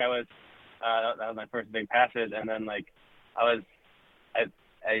Hawaii, like I was that was my first big passage, and then like I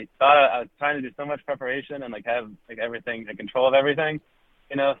thought I was trying to do so much preparation and like have like everything, the control of everything,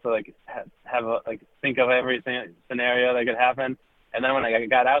 so like have a, like think of every scenario that could happen. And then when I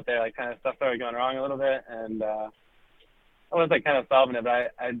got out there, like kind of stuff started going wrong a little bit, and I was like kind of solving it,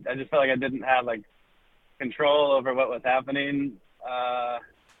 but I just felt like I didn't have like control over what was happening.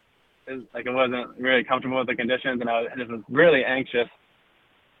 Like I wasn't really comfortable with the conditions, and I just was really anxious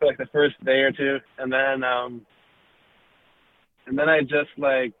for like the first day or two, and then I just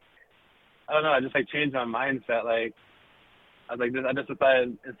like I don't know, I just like changed my mindset. Like I just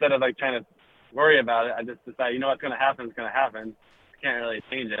decided instead of like trying to worry about it, I just decided what's gonna happen is gonna happen. I can't really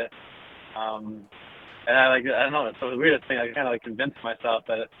change it. And I don't know, it's the weirdest thing. I kind of like convinced myself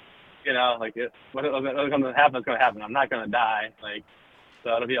that what's gonna happen is gonna happen. I'm not gonna die, like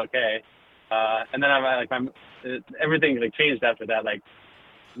so it'll be okay. And then I'm like everything like changed after that, like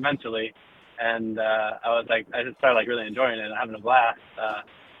mentally, and I just started like really enjoying it and having a blast.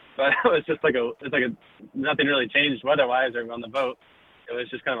 But it was just nothing really changed weather-wise or on the boat. It was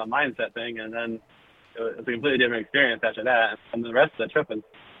just kind of a mindset thing, and then it was a completely different experience after that. And the rest of the trip was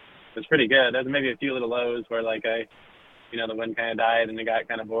pretty good. There's maybe a few little lows where like the wind kind of died and I got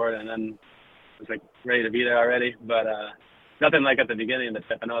kind of bored, and then was like ready to be there already. But nothing like at the beginning of the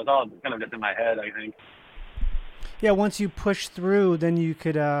trip. I know it was all kind of just in my head, I think. Yeah, once you push through, then you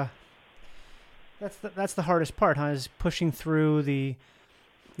could. That's the hardest part, huh? Is pushing through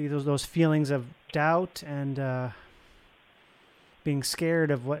those feelings of doubt and being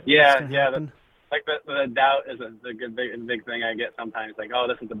scared of what. Happen. Like the doubt is a big thing I get sometimes. Like, oh,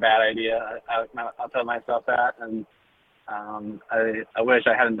 this is a bad idea. I'll tell myself that, and I wish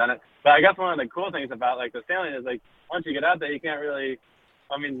I hadn't done it. But I guess one of the cool things about like the sailing is like once you get out there, you can't really.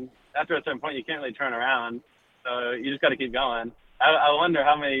 I mean, after a certain point, you can't really turn around. So you just got to keep going. I wonder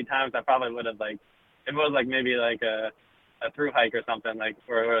how many times I probably would have like, if it was like maybe like a through hike or something, like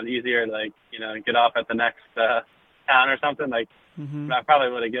where it was easier to like get off at the next town or something. Like I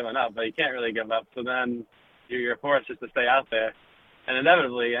probably would have given up, but you can't really give up. So then you're forced just to stay out there, and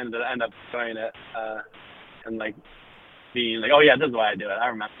inevitably end up enjoying it and like being like, oh yeah, this is why I do it. I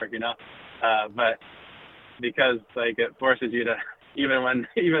remember, but because like it forces you to even when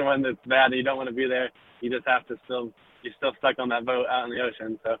it's bad and you don't want to be there. You just have to you're still stuck on that boat out in the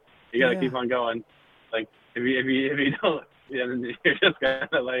ocean. So you got to keep on going. Like if you don't, you're just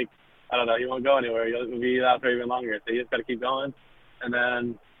gonna like, I don't know, you won't go anywhere. You'll be out there even longer. So you just got to keep going. And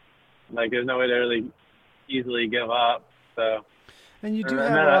then like, there's no way to really easily give up. So. And you do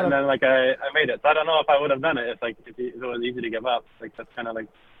and then like I made it. So I don't know if I would have done it if it was easy to give up. Like that's kind of like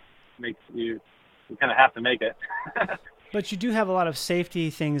makes you kind of have to make it. But you do have a lot of safety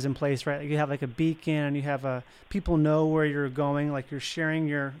things in place, right? You have like a beacon, and you have people know where you're going. Like you're sharing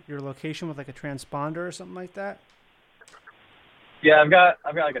your location with like a transponder or something like that. Yeah, I've got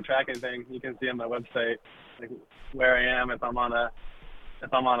like a tracking thing. You can see on my website like where I am if I'm on a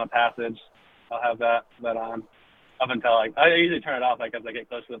passage. I'll have that on up until like I usually turn it off like as I get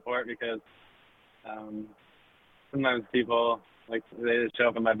close to the port because sometimes people like they just show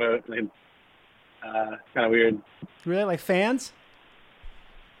up in my boat. It's kind of weird. Really, like fans?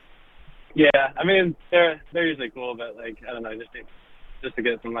 Yeah, I mean they're usually cool, but like I don't know, just to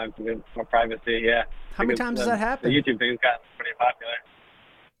get some like a bit more privacy. Yeah, How many because times does that the happen? YouTube thing's gotten pretty popular.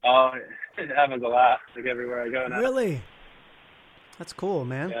 Oh, it happens a lot, like everywhere I go now. Really? That's cool,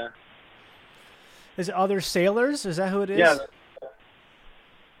 man. Yeah, Is it other sailors? Is that who it yeah, is?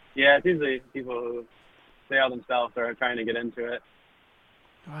 yeah. It's usually people who sail themselves or are trying to get into it.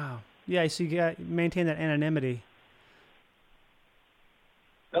 Wow. Yeah, so you got maintain that anonymity.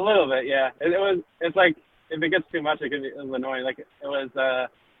 A little bit, yeah. It's like if it gets too much, it can be it was annoying. Like it was, I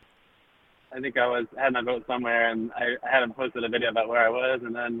think had my boat somewhere, and I hadn't posted a video about where I was,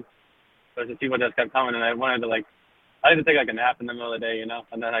 and then there's just people just kept coming, and I wanted to like, I had to take like a nap in the middle of the day, you know,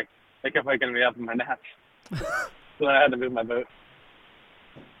 and then they kept waking me up from my nap, so I had to move my boat.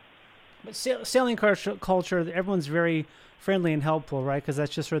 But sailing culture, everyone's very friendly and helpful, right? Because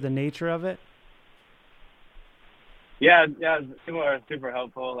that's just sort of the nature of it. Yeah, yeah, people are super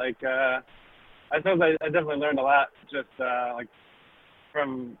helpful. Like, I suppose I definitely learned a lot just like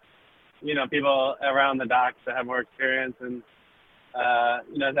from people around the docks that have more experience and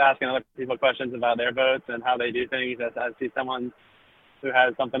asking other people questions about their boats and how they do things. As I see someone who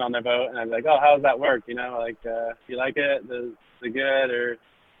has something on their boat, and I'm like, oh, how does that work? You know, like, do you like it? Is it good, or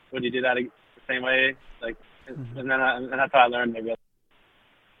would you do that the same way? Like, and that's how I learned maybe.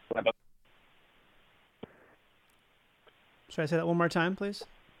 Should I say that one more time, please?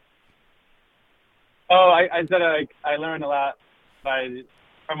 Oh, I said I learned a lot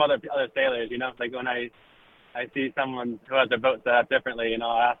from other sailors. You know, like when I see someone who has their boat set up differently,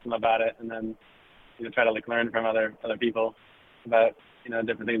 I'll ask them about it, and then try to like learn from other people about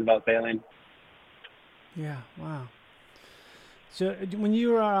different things about sailing. Yeah. Wow. So when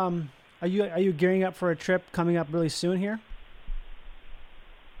you are you gearing up for a trip coming up really soon here?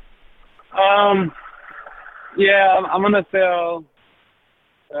 Yeah, I'm gonna sail.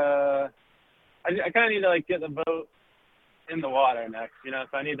 I kind of need to like get the boat in the water next,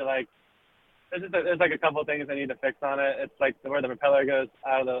 So I need to like. There's like a couple of things I need to fix on it. It's like where the propeller goes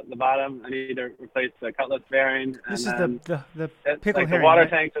out of the bottom. I need to replace the cutlass bearing. This and is the it's pickle like herring, the water right?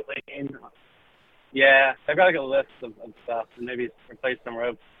 tanks are leaking. Yeah, I've got like a list of stuff and maybe replace some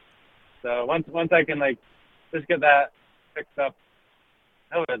ropes. So once I can like just get that fixed up,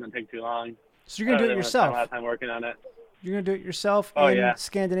 I hope it doesn't take too long. So you're gonna do it I spend a lot yourself. of time working on it. You're gonna do it yourself Oh, in yeah.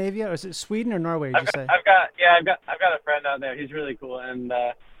 Scandinavia, or is it Sweden or Norway? Did you say? I've got a friend out there. He's really cool, and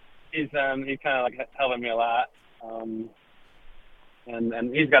he's kind of like helping me a lot. And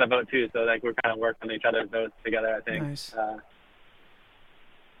he's got a boat too, so like we're kind of working on each other's boats together. I think. Nice.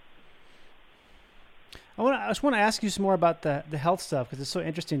 I just want to ask you some more about the health stuff because it's so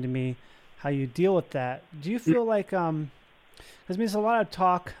interesting to me how you deal with that. Do you feel like because there's a lot of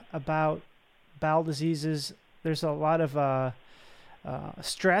talk about bowel diseases. There's a lot of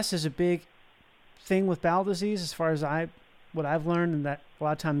stress is a big thing with bowel disease as far as what I've learned, and that a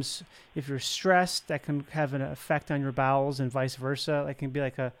lot of times if you're stressed, that can have an effect on your bowels and vice versa. It can be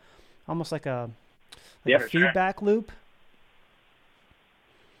like almost like a feedback loop.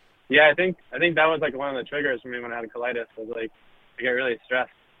 Yeah, I think that was like one of the triggers for me when I had colitis. Was like I get really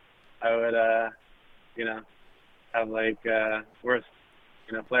stressed. I would have like worse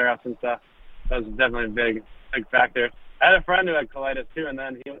flare-ups and stuff. That was definitely a big factor. I had a friend who had colitis too, and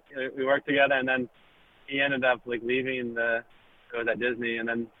then we worked together, and then he ended up like leaving it was at Disney, and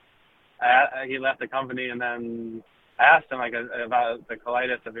then he left the company, and then I asked him like about the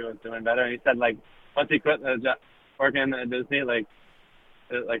colitis if he was doing better, and he said like once he quit working at Disney, like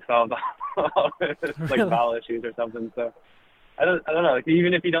it like solved all his like bowel issues or something. So I don't know. Like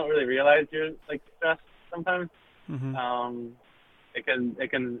even if you don't really realize you're like stressed sometimes, it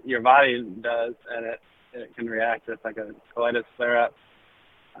can your body does, and it can react with like a colitis flare up.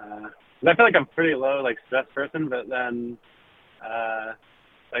 I feel like I'm pretty low like stress person, but then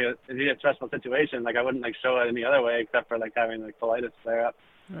like if you get a stressful situation, like I wouldn't like show it any other way except for like having like colitis flare up.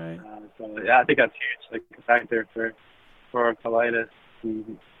 Right. So yeah, I think that's huge, like a factor for colitis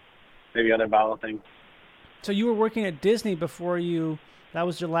and maybe other bowel things. So you were working at Disney that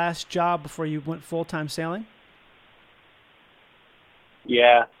was your last job before you went full-time sailing?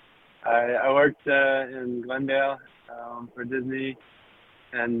 Yeah, I worked in Glendale for Disney,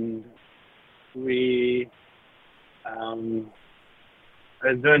 and I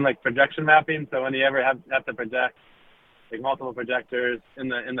was doing like projection mapping. So when you ever have to project like multiple projectors in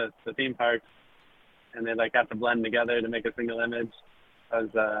the theme parks, and they like have to blend together to make a single image, I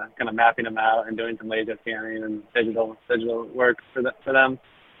was kind of mapping them out and doing some laser scanning and digital work for them.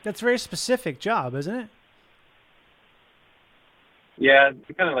 That's a very specific job, isn't it? Yeah,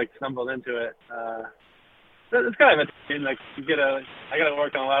 I kind of like stumbled into it. It's kind of interesting. Like I got to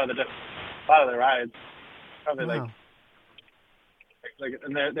work on a lot of the different a lot of the rides. Probably Wow.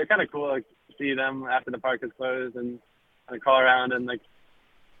 and they're kind of cool. Like to see them after the park is closed and crawl around and like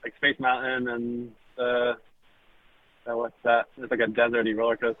Space Mountain and what's that? It's like a deserty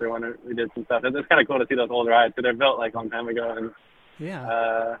roller coaster when we did some stuff. It's kind of cool to see those old rides because they're built like a long time ago and.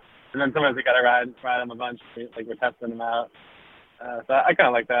 Yeah. And then sometimes we got to ride them a bunch. Like we're testing them out. So I kind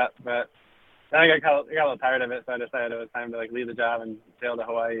of like that. But then I got a little tired of it, so I decided it was time to like leave the job and sail to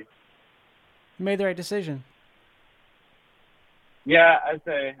Hawaii. You made the right decision. Yeah, I'd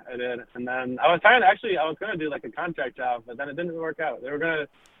say I did. And then I was going to do like a contract job, but then it didn't work out. They were going to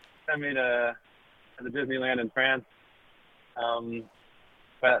send me to the Disneyland in France.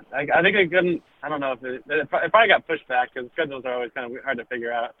 But I think I couldn't. I don't know if it probably got pushed back because schedules are always kind of hard to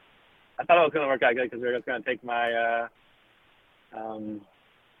figure out. I thought it was going to work out good because we were just going to take my,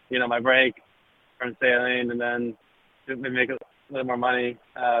 my break from sailing and then maybe make a little more money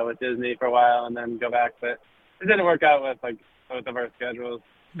with Disney for a while and then go back. But it didn't work out with like both of our schedules.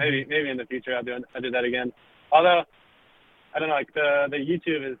 Maybe in the future I'll do that again. Although I don't know, like the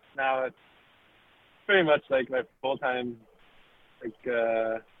YouTube is now it's pretty much like my full-time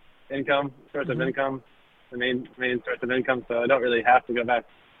source of income, the main source of income. So I don't really have to go back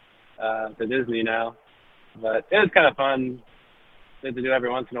to Disney now, but it is kind of fun to do every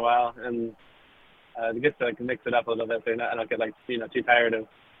once in a while, and to get to like mix it up a little bit, so I don't get like too tired of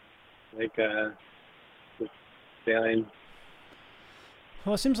just sailing.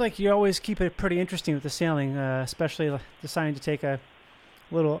 Well, it seems like you always keep it pretty interesting with the sailing, especially deciding to take a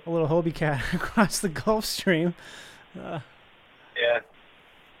little Hobie Cat across the Gulf Stream. Yeah,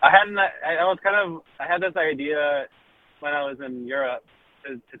 I had this idea when I was in Europe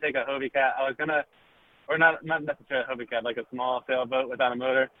to take a Hobie Cat. I was gonna, or not necessarily a Hobie Cat, like a small sailboat without a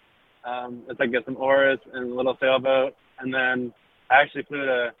motor. It's like get some oars and a little sailboat, and then I actually flew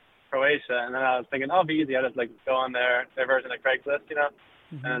to Croatia, and then I was thinking, oh, it'll be easy. I just like go on their version of Craigslist,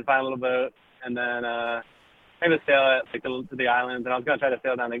 and then find a little boat, and then maybe sail it like to the islands. And I was gonna try to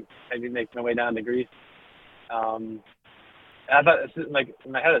sail down, maybe make my way down to Greece. I thought like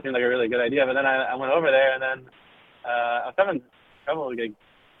in my head it seemed like a really good idea, but then I went over there, and then I was having trouble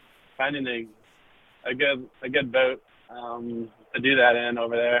finding a good boat to do that in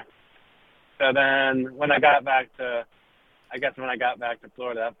over there. So then when I got back to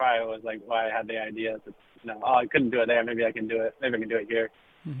Florida, that probably was like why I had the idea to, I couldn't do it there. Maybe I can do it. Maybe I can do it here.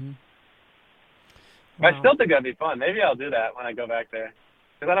 Mm-hmm. Wow. I still think that'd be fun. Maybe I'll do that when I go back there,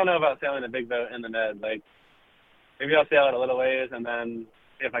 because I don't know about sailing a big boat in the Med. Like maybe I'll sail it a little ways and then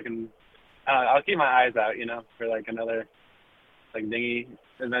see if I can. I'll keep my eyes out, for like another like dinghy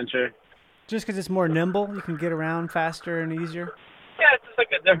adventure. Just because it's more nimble, you can get around faster and easier. Yeah, it's just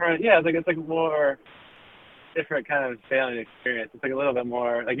like a different. Yeah, it's like more different kind of sailing experience. It's like a little bit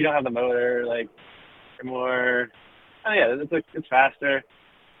more like you don't have the motor, like you're more. Oh yeah, it's faster.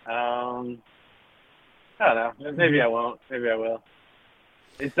 I don't know. Maybe I won't. Maybe I will.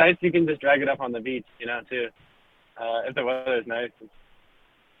 It's nice you can just drag it up on the beach, too. If the weather's nice, it's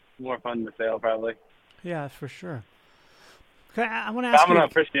more fun to sail probably. Yeah, for sure. Okay, I want to ask I'm going to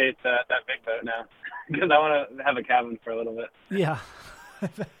appreciate that big boat now because I want to have a cabin for a little bit. Yeah.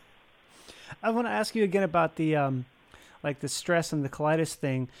 I want to ask you again about the the stress and the colitis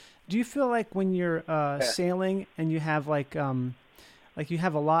thing. Do you feel like when you're sailing and you have like you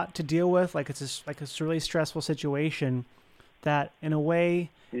have a lot to deal with, like it's a really stressful situation, that in a way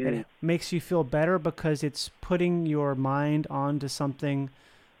it makes you feel better because it's putting your mind onto something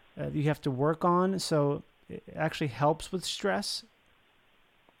you have to work on, so it actually helps with stress?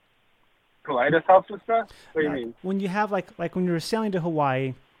 Colitis helps with stress? What do you mean? When you have like when you were sailing to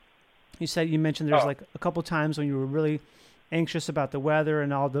Hawaii, you mentioned there's like a couple times when you were really anxious about the weather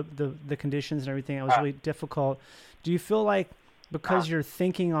and all the conditions and everything. It was really difficult. Do you feel like because you're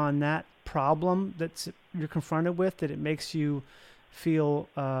thinking on that problem that you're confronted with, that it makes you feel,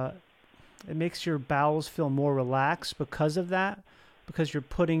 it makes your bowels feel more relaxed because of that? Because you're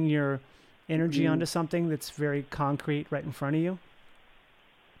putting your energy onto something that's very concrete right in front of you?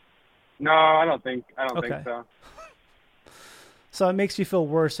 No, I don't think so. So it makes you feel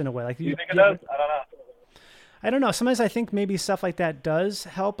worse in a way. Like you think it does? I don't know. I don't know. Sometimes I think maybe stuff like that does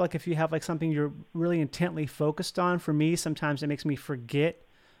help. Like if you have like something you're really intently focused on. For me, sometimes it makes me forget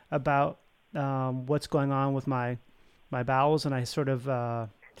about what's going on with my bowels, and I sort of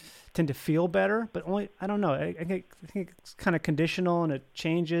tend to feel better. But I don't know. I think it's kind of conditional and it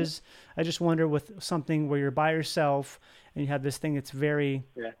changes. I just wonder with something where you're by yourself and you have this thing that's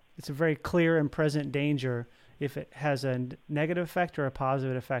it's a very clear and present danger, if it has a negative effect or a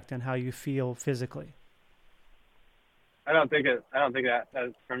positive effect on how you feel physically. I don't think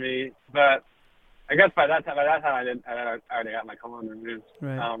that's for me. But I guess by that time I already got my colon removed.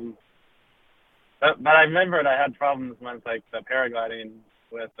 Right. But I remembered I had problems once, like the paragliding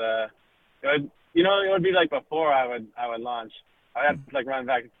with it would be like before I would launch. I had to like run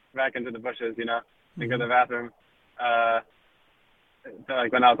back into the bushes, and go to the bathroom. So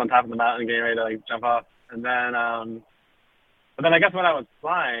like when I was on top of the mountain getting ready to like jump off. And then but then I guess when I was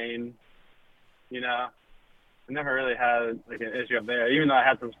flying, I never really had like an issue up there, even though I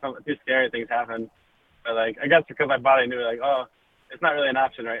had some few scary things happen. But like I guess because my body knew like, oh, it's not really an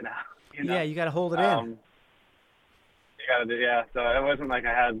option right now. Yeah, you got to hold it in. You got to do, yeah. So it wasn't like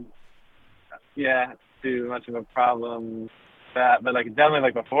I had, too much of a problem with that. But like definitely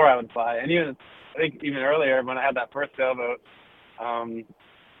like before I would fly, and I think even earlier when I had that first sailboat,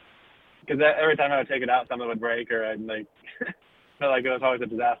 because every time I would take it out, something would break, or I'd like feel like it was always a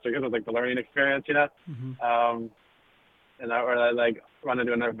disaster because it was like the learning experience, Mm-hmm. or I like run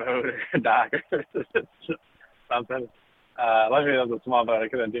into another boat or a dock or something. Luckily it was a small boat; I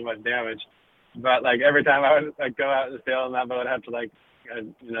couldn't do much damage. But like every time I would like go out and sail in that boat, I'd have to like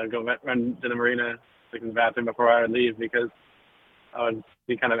go run to the marina, like in the bathroom before I would leave because I would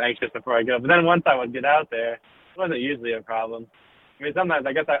be kind of anxious before I go. But then once I would get out there, it wasn't usually a problem. I mean, sometimes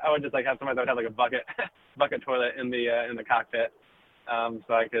I guess I would just like have somebody that would have like a bucket toilet in the cockpit,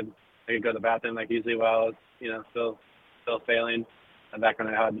 so I could go to the bathroom like easily while I was still sailing. And back when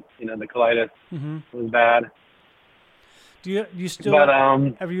I had the colitis was bad. Do you still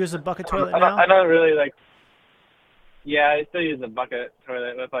ever use a bucket toilet now? I don't really like. Yeah, I still use a bucket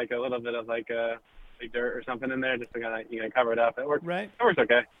toilet with like a little bit of like dirt or something in there just to kind of cover it up. It works. Right. It works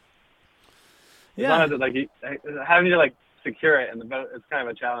okay. Yeah. As long as it like having to like secure it in the boat, it's kind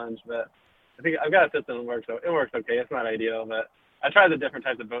of a challenge. But I think I've got a system that works. So it works okay. It's not ideal, but I tried the different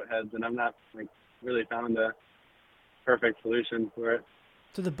types of boat heads, and I'm not like really found a perfect solution for it.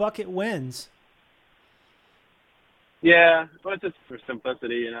 So the bucket wins. Yeah, but it's just for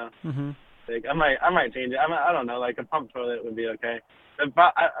simplicity, Mm-hmm. Like, I might change it. I don't know. Like a pump toilet would be okay. The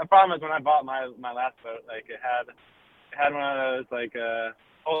problem is when I bought my last boat, like it had one of those like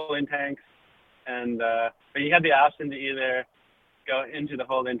holding tanks, and but you had the option to either go into the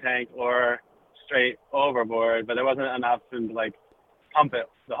holding tank or straight overboard, but there wasn't an option to like pump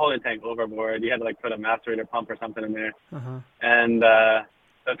the holding tank overboard. You had to like put a macerator pump or something in there, and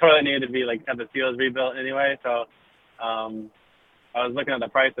the toilet needed to be like have the seals rebuilt anyway. So I was looking at the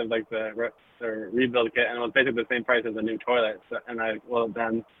price of like the rebuild kit, and it was basically the same price as a new toilet. So, and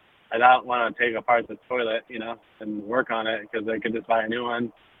then I don't want to take apart the toilet, and work on it because I could just buy a new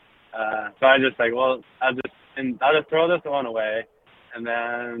one. So I just like, well, I'll just throw this one away, and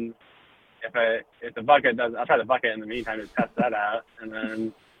then if the bucket does, I'll try the bucket in the meantime to test that out. And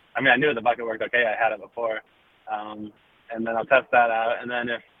then, I mean, I knew the bucket worked okay. I had it before, and then I'll test that out. And then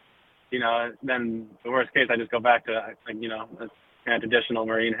if then the worst case, I just go back to a kind of traditional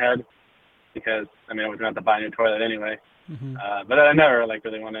marine head because I was gonna have to buy a new toilet anyway. Mm-hmm. But I never like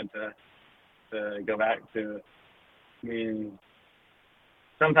really wanted to go back to it. I mean,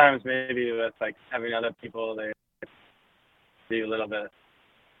 sometimes maybe with like having other people, they do a little bit.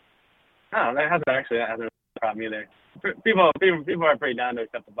 I don't know. That hasn't been a problem either. People are pretty down to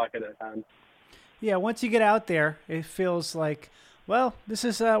accept the bucket at times. Yeah, once you get out there, it feels like, well, this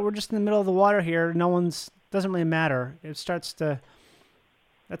is we're just in the middle of the water here. Doesn't really matter. It starts to.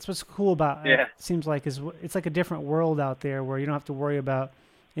 That's what's cool about it. It seems like it's like a different world out there where you don't have to worry about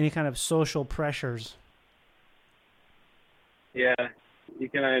any kind of social pressures. Yeah, you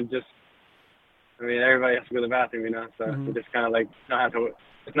can just. I mean, everybody has to go to the bathroom, so you just kind of like don't have to.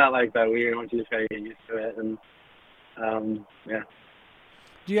 It's not like that weird once you just gotta get used to it, and yeah.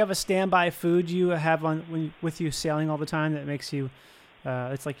 Do you have a standby food you have with you sailing all the time that makes you?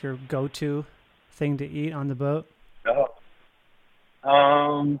 It's like your go-to thing to eat on the boat. Oh.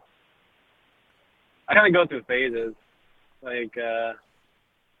 I kind of go through phases, like I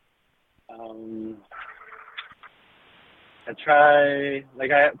try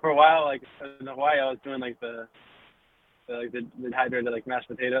for a while, like in Hawaii, I was doing like the dehydrated like mashed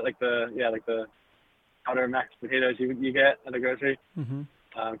potato, like the powder mashed potatoes you get at the grocery,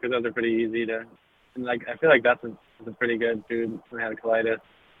 because those are pretty easy to, and like I feel like that's a pretty good food when I had colitis.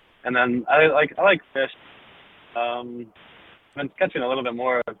 And then I like fish. I've been catching a little bit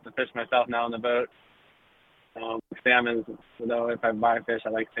more of the fish myself now on the boat. Salmon, though, if I buy fish, I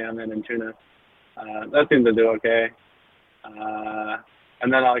like salmon and tuna. That seems to do okay.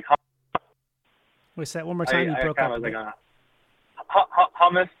 And then I like hummus. Wait, say that one more time. You broke up. Like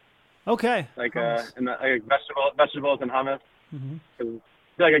hummus. Okay. Like like vegetables and hummus. Because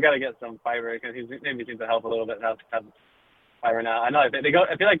I feel like I gotta get some fiber because he maybe seems to help a little bit. Have fiber now. I know they go.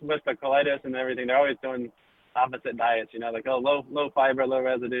 I feel like with the colitis and everything, they're always doing opposite diets. Like low fiber, low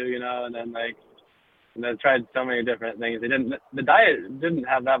residue. And then and they tried so many different things. The diet didn't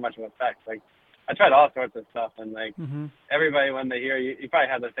have that much of an effect. Like I tried all sorts of stuff, and everybody when they hear you probably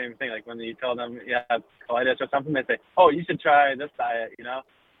have the same thing. Like when you tell them you have colitis or something, they say, "Oh, you should try this diet,"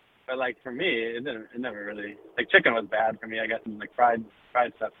 But like for me, it never really, like chicken was bad for me, I guess, and like fried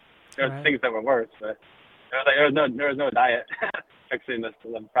stuff. There were things that were worse, but there was no diet fixing the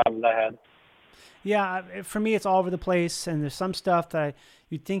problems I had. Yeah, for me, it's all over the place, and there's some stuff that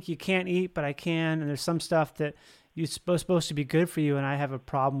you think you can't eat, but I can, and there's some stuff that you're supposed to be good for you, and I have a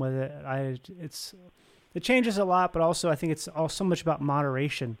problem with it. It changes a lot, but also I think it's all so much about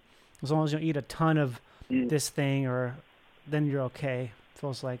moderation. As long as you don't eat a ton of this thing, then you're okay. It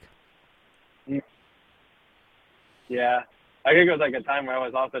feels like. Yeah, I think it was like a time where I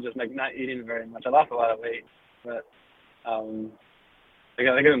was also just like not eating very much. I lost a lot of weight, but I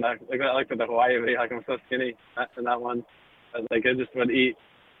looked at the Hawaii video, like I'm so skinny in that one. I just would eat.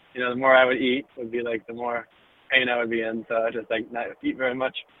 The more I would eat would be like the more pain I would be in. So I just like not eat very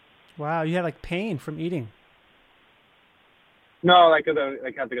much. Wow, you had like pain from eating. No, like 'cause I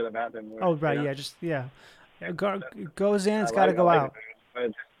have to go to the bathroom. More, oh right, yeah, It goes in, it's got to go out.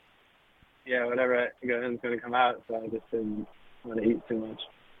 But yeah, whatever goes in is going to come out. So I just didn't want to eat too much.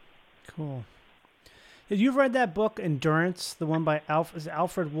 Cool. Have you read that book Endurance, the one by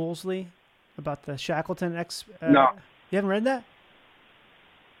Alfred Woolsey about the Shackleton No. You haven't read that?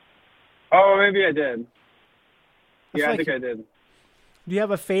 Oh, maybe I did. I think I did. Do you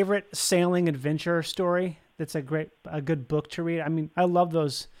have a favorite sailing adventure story that's a good book to read? I mean, I love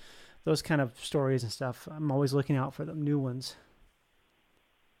those kind of stories and stuff. I'm always looking out for the new ones.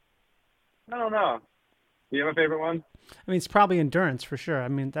 I don't know. Do you have a favorite one? I mean, it's probably Endurance for sure. I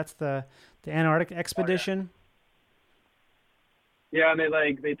mean, that's the Antarctic expedition. Oh, yeah, and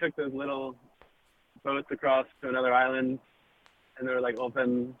they took those little boats across to another island, and they were like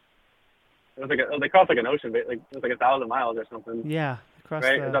open. It was they crossed like an ocean, like it was like 1,000 miles or something. Yeah, across.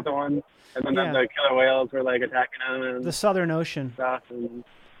 Right? Is that the one? And then the killer whales were like attacking them. And the Southern Ocean. Stuff, and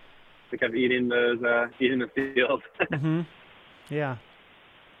they kept eating the seals. Yeah.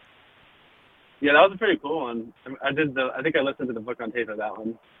 Yeah, that was a pretty cool one. I think I listened to the book on tape of that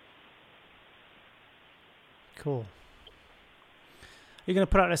one. Cool. Are you going to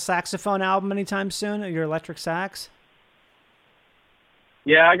put out a saxophone album anytime soon? Your electric sax?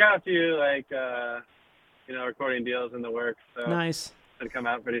 Yeah, I got a few recording deals in the works. So nice. It'll come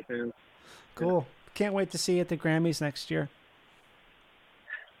out pretty soon. Cool. Yeah. Can't wait to see you at the Grammys next year.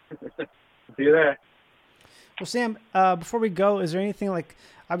 See you there. Well, Sam, before we go, is there anything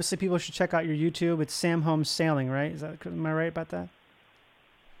obviously people should check out your YouTube. It's Sam Holmes Sailing, right? Am I right about that?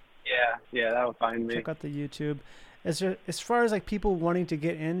 Yeah, that'll find me. Check out the YouTube. Is there, as far as people wanting to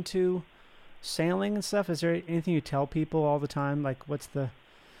get into sailing and stuff, is there anything you tell people all the time? Like, what's the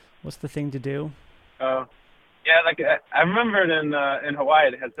thing to do? Oh, yeah. I remembered in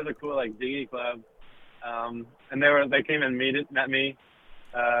Hawaii, they had such a cool dinghy club, and they came and met me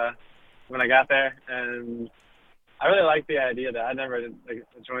when I got there, and I really liked the idea that I never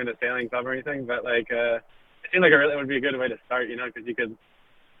joined a sailing club or anything, but it seemed like it would be a good way to start, because you could.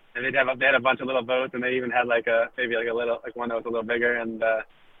 And they had a bunch of little boats, and they even had maybe a little one that was a little bigger, and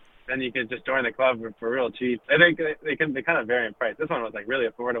then you could just join the club for real cheap. I think they kind of vary in price. This one was really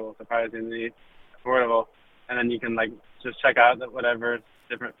affordable, surprisingly affordable, and then you can just check out whatever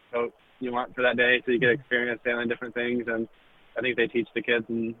different boat you want for that day, so you get experience sailing different things. And I think they teach the kids,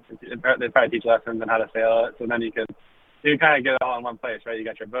 and they probably teach lessons on how to sail it. So then you kind of get it all in one place, right? You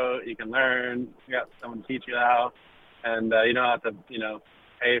got your boat, you can learn, you got someone to teach you how, and you don't have to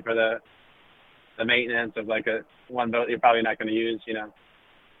pay for the maintenance of one boat you're probably not going to use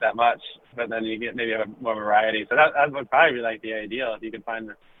that much, but then you get maybe more variety. So that would probably be the ideal if you could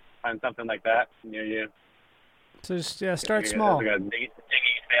find something like that near you. So just start small. A dinghy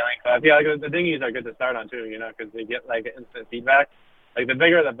sailing club. Yeah, the dinghies are good to start on too, because they get instant feedback. The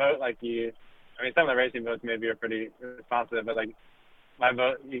bigger the boat, some of the racing boats maybe are pretty responsive, but my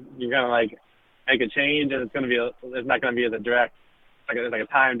boat, you're gonna make a change, and it's not gonna be as a direct. There's a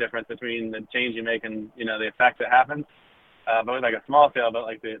time difference between the change you make and the effect that happens. But with a small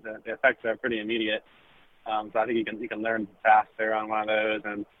sailboat, the effects are pretty immediate. So I think you can learn faster on one of those,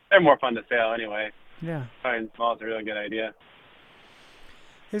 and they're more fun to sail anyway. Yeah. Starting small is a really good idea.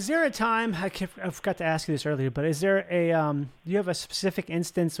 Is there a time, I forgot to ask you this earlier, but is there do you have a specific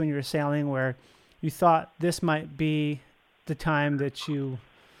instance when you were sailing where you thought this might be the time that you,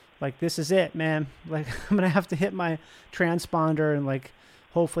 this is it, man. I'm going to have to hit my transponder and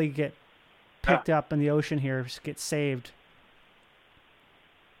hopefully get picked up in the ocean here, get saved.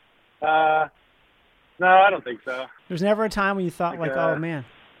 No, I don't think so. There's never a time when you thought like, oh man.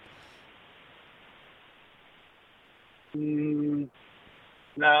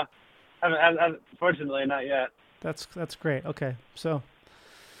 No, fortunately not yet. That's great. Okay, so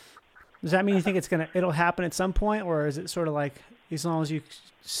does that mean you think it'll happen at some point, or is it sort of like as long as you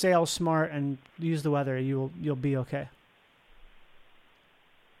sail smart and use the weather, you'll be okay?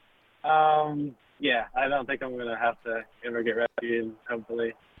 Yeah, I don't think I'm gonna have to ever get rescued.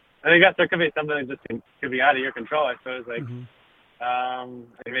 Hopefully, I guess there could be something that just could be out of your control. I suppose, like,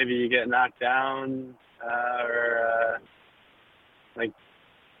 like maybe you get knocked down, or like.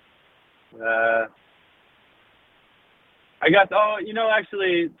 I guess. Oh,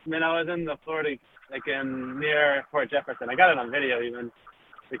 actually, when I was in the Florida, like near Port Jefferson, I got it on video even,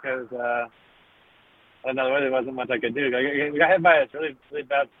 because I don't know, there really wasn't much I could do. We got hit by this really, really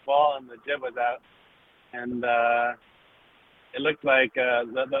bad squall, and the jib was out, and it looked like I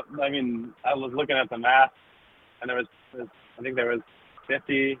was looking at the map, and I think there was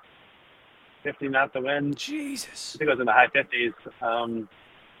 50 knots of wind. Jesus. I think it was in the high 50s,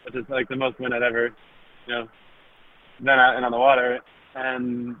 which is like the most wind I'd ever, been out and on the water.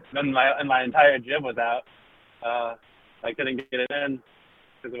 And then my entire jib was out. I couldn't get it in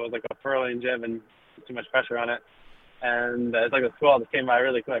because it was like a furling jib and too much pressure on it. And it's like a squall that came by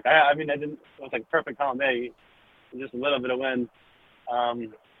really quick. It was like perfect calm day, just a little bit of wind. I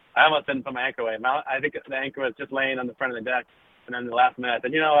almost didn't put my anchor away. I think the anchor was just laying on the front of the deck. And then the last minute, I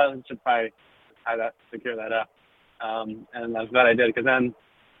said, I should probably secure that up. And I was glad I did, because then,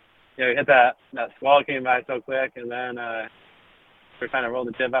 we hit that squall came by so quick, and then we're trying to roll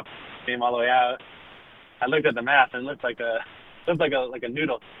the jib up, came all the way out. I looked at the map, and it looked like a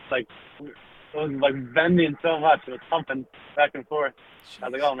noodle. It was like bending so much, it was pumping back and forth. I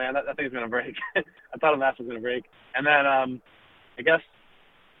was like, oh man, that thing's gonna break. I thought the mast was gonna break. And then I guess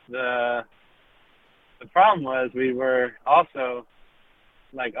the problem was we were also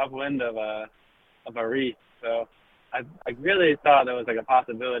like upwind of a reef, so I really thought there was like a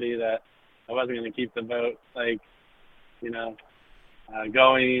possibility that I wasn't going to keep the boat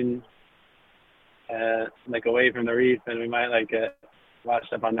going like away from the reef, and we might like get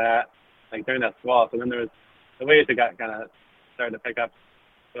washed up on that like during that squall. So then there was the waves that got kind of started to pick up.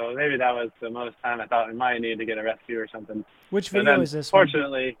 So maybe that was the most time I thought we might need to get a rescue or something. Which video is this?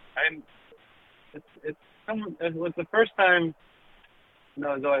 Fortunately, it was the first time.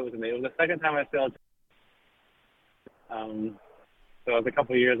 No, Zoe wasn't. It was the second time I sailed. So it was a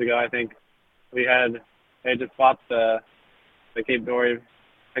couple of years ago, I think. I had just bought the Cape Dory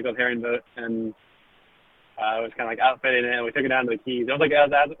pickled herring boat, and I was kind of like outfitting it, and we took it down to the Keys. It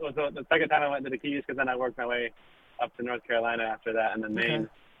was the second time I went to the Keys, because then I worked my way up to North Carolina after that, and then Maine.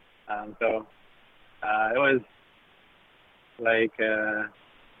 So it was like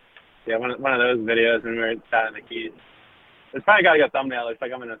one of those videos when we were down in the Keys. It's probably got to get a thumbnail. It's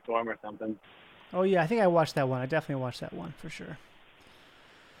like I'm in a storm or something. Oh yeah, I think I watched that one. I definitely watched that one for sure.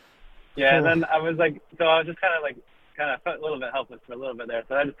 Yeah, cool. And then I was like, so I was just kind of felt a little bit helpless for a little bit there.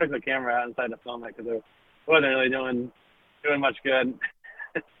 So I just took the camera out and decided to film it, because it wasn't really doing much good.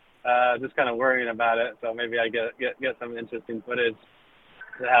 Just kind of worrying about it. So maybe I get some interesting footage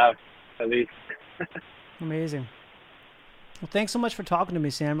to have at least. Amazing. Well, thanks so much for talking to me,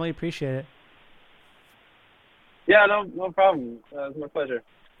 Sam. Really appreciate it. Yeah, no problem. It's my pleasure.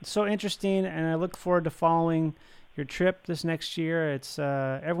 It's so interesting, and I look forward to following your trip this next year. It's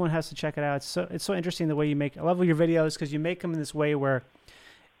everyone has to check it out. It's so interesting the way you make. I love your videos, because you make them in this way where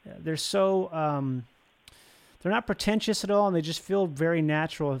they're so they're not pretentious at all, and they just feel very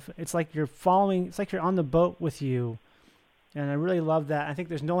natural. It's like you're following. It's like you're on the boat with you, and I really love that. I think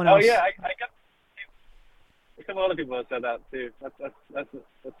there's no one else. Oh yeah, I got a couple other people have said that too. That's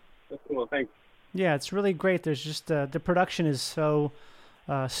cool. Thanks. Yeah, it's really great. There's just the production is so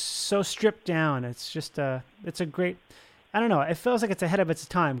stripped down. It's just it's a great. I don't know. It feels like it's ahead of its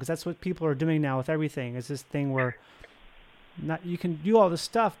time, because that's what people are doing now with everything. Is this thing where you can do all this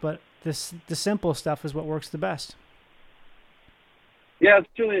stuff, but the simple stuff is what works the best. Yeah,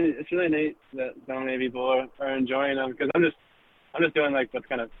 it's really neat that so many people are enjoying them, because I'm just doing like what's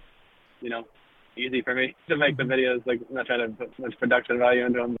kind of easy for me to make the videos. Like, I'm not trying to put much production value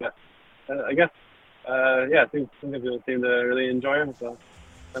into them, but I guess some people seem to really enjoy them, so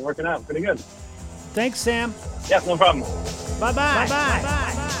they're working out pretty good. Thanks, Sam. Yeah, no problem. Bye-bye. Bye-bye.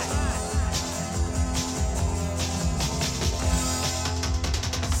 Bye-bye.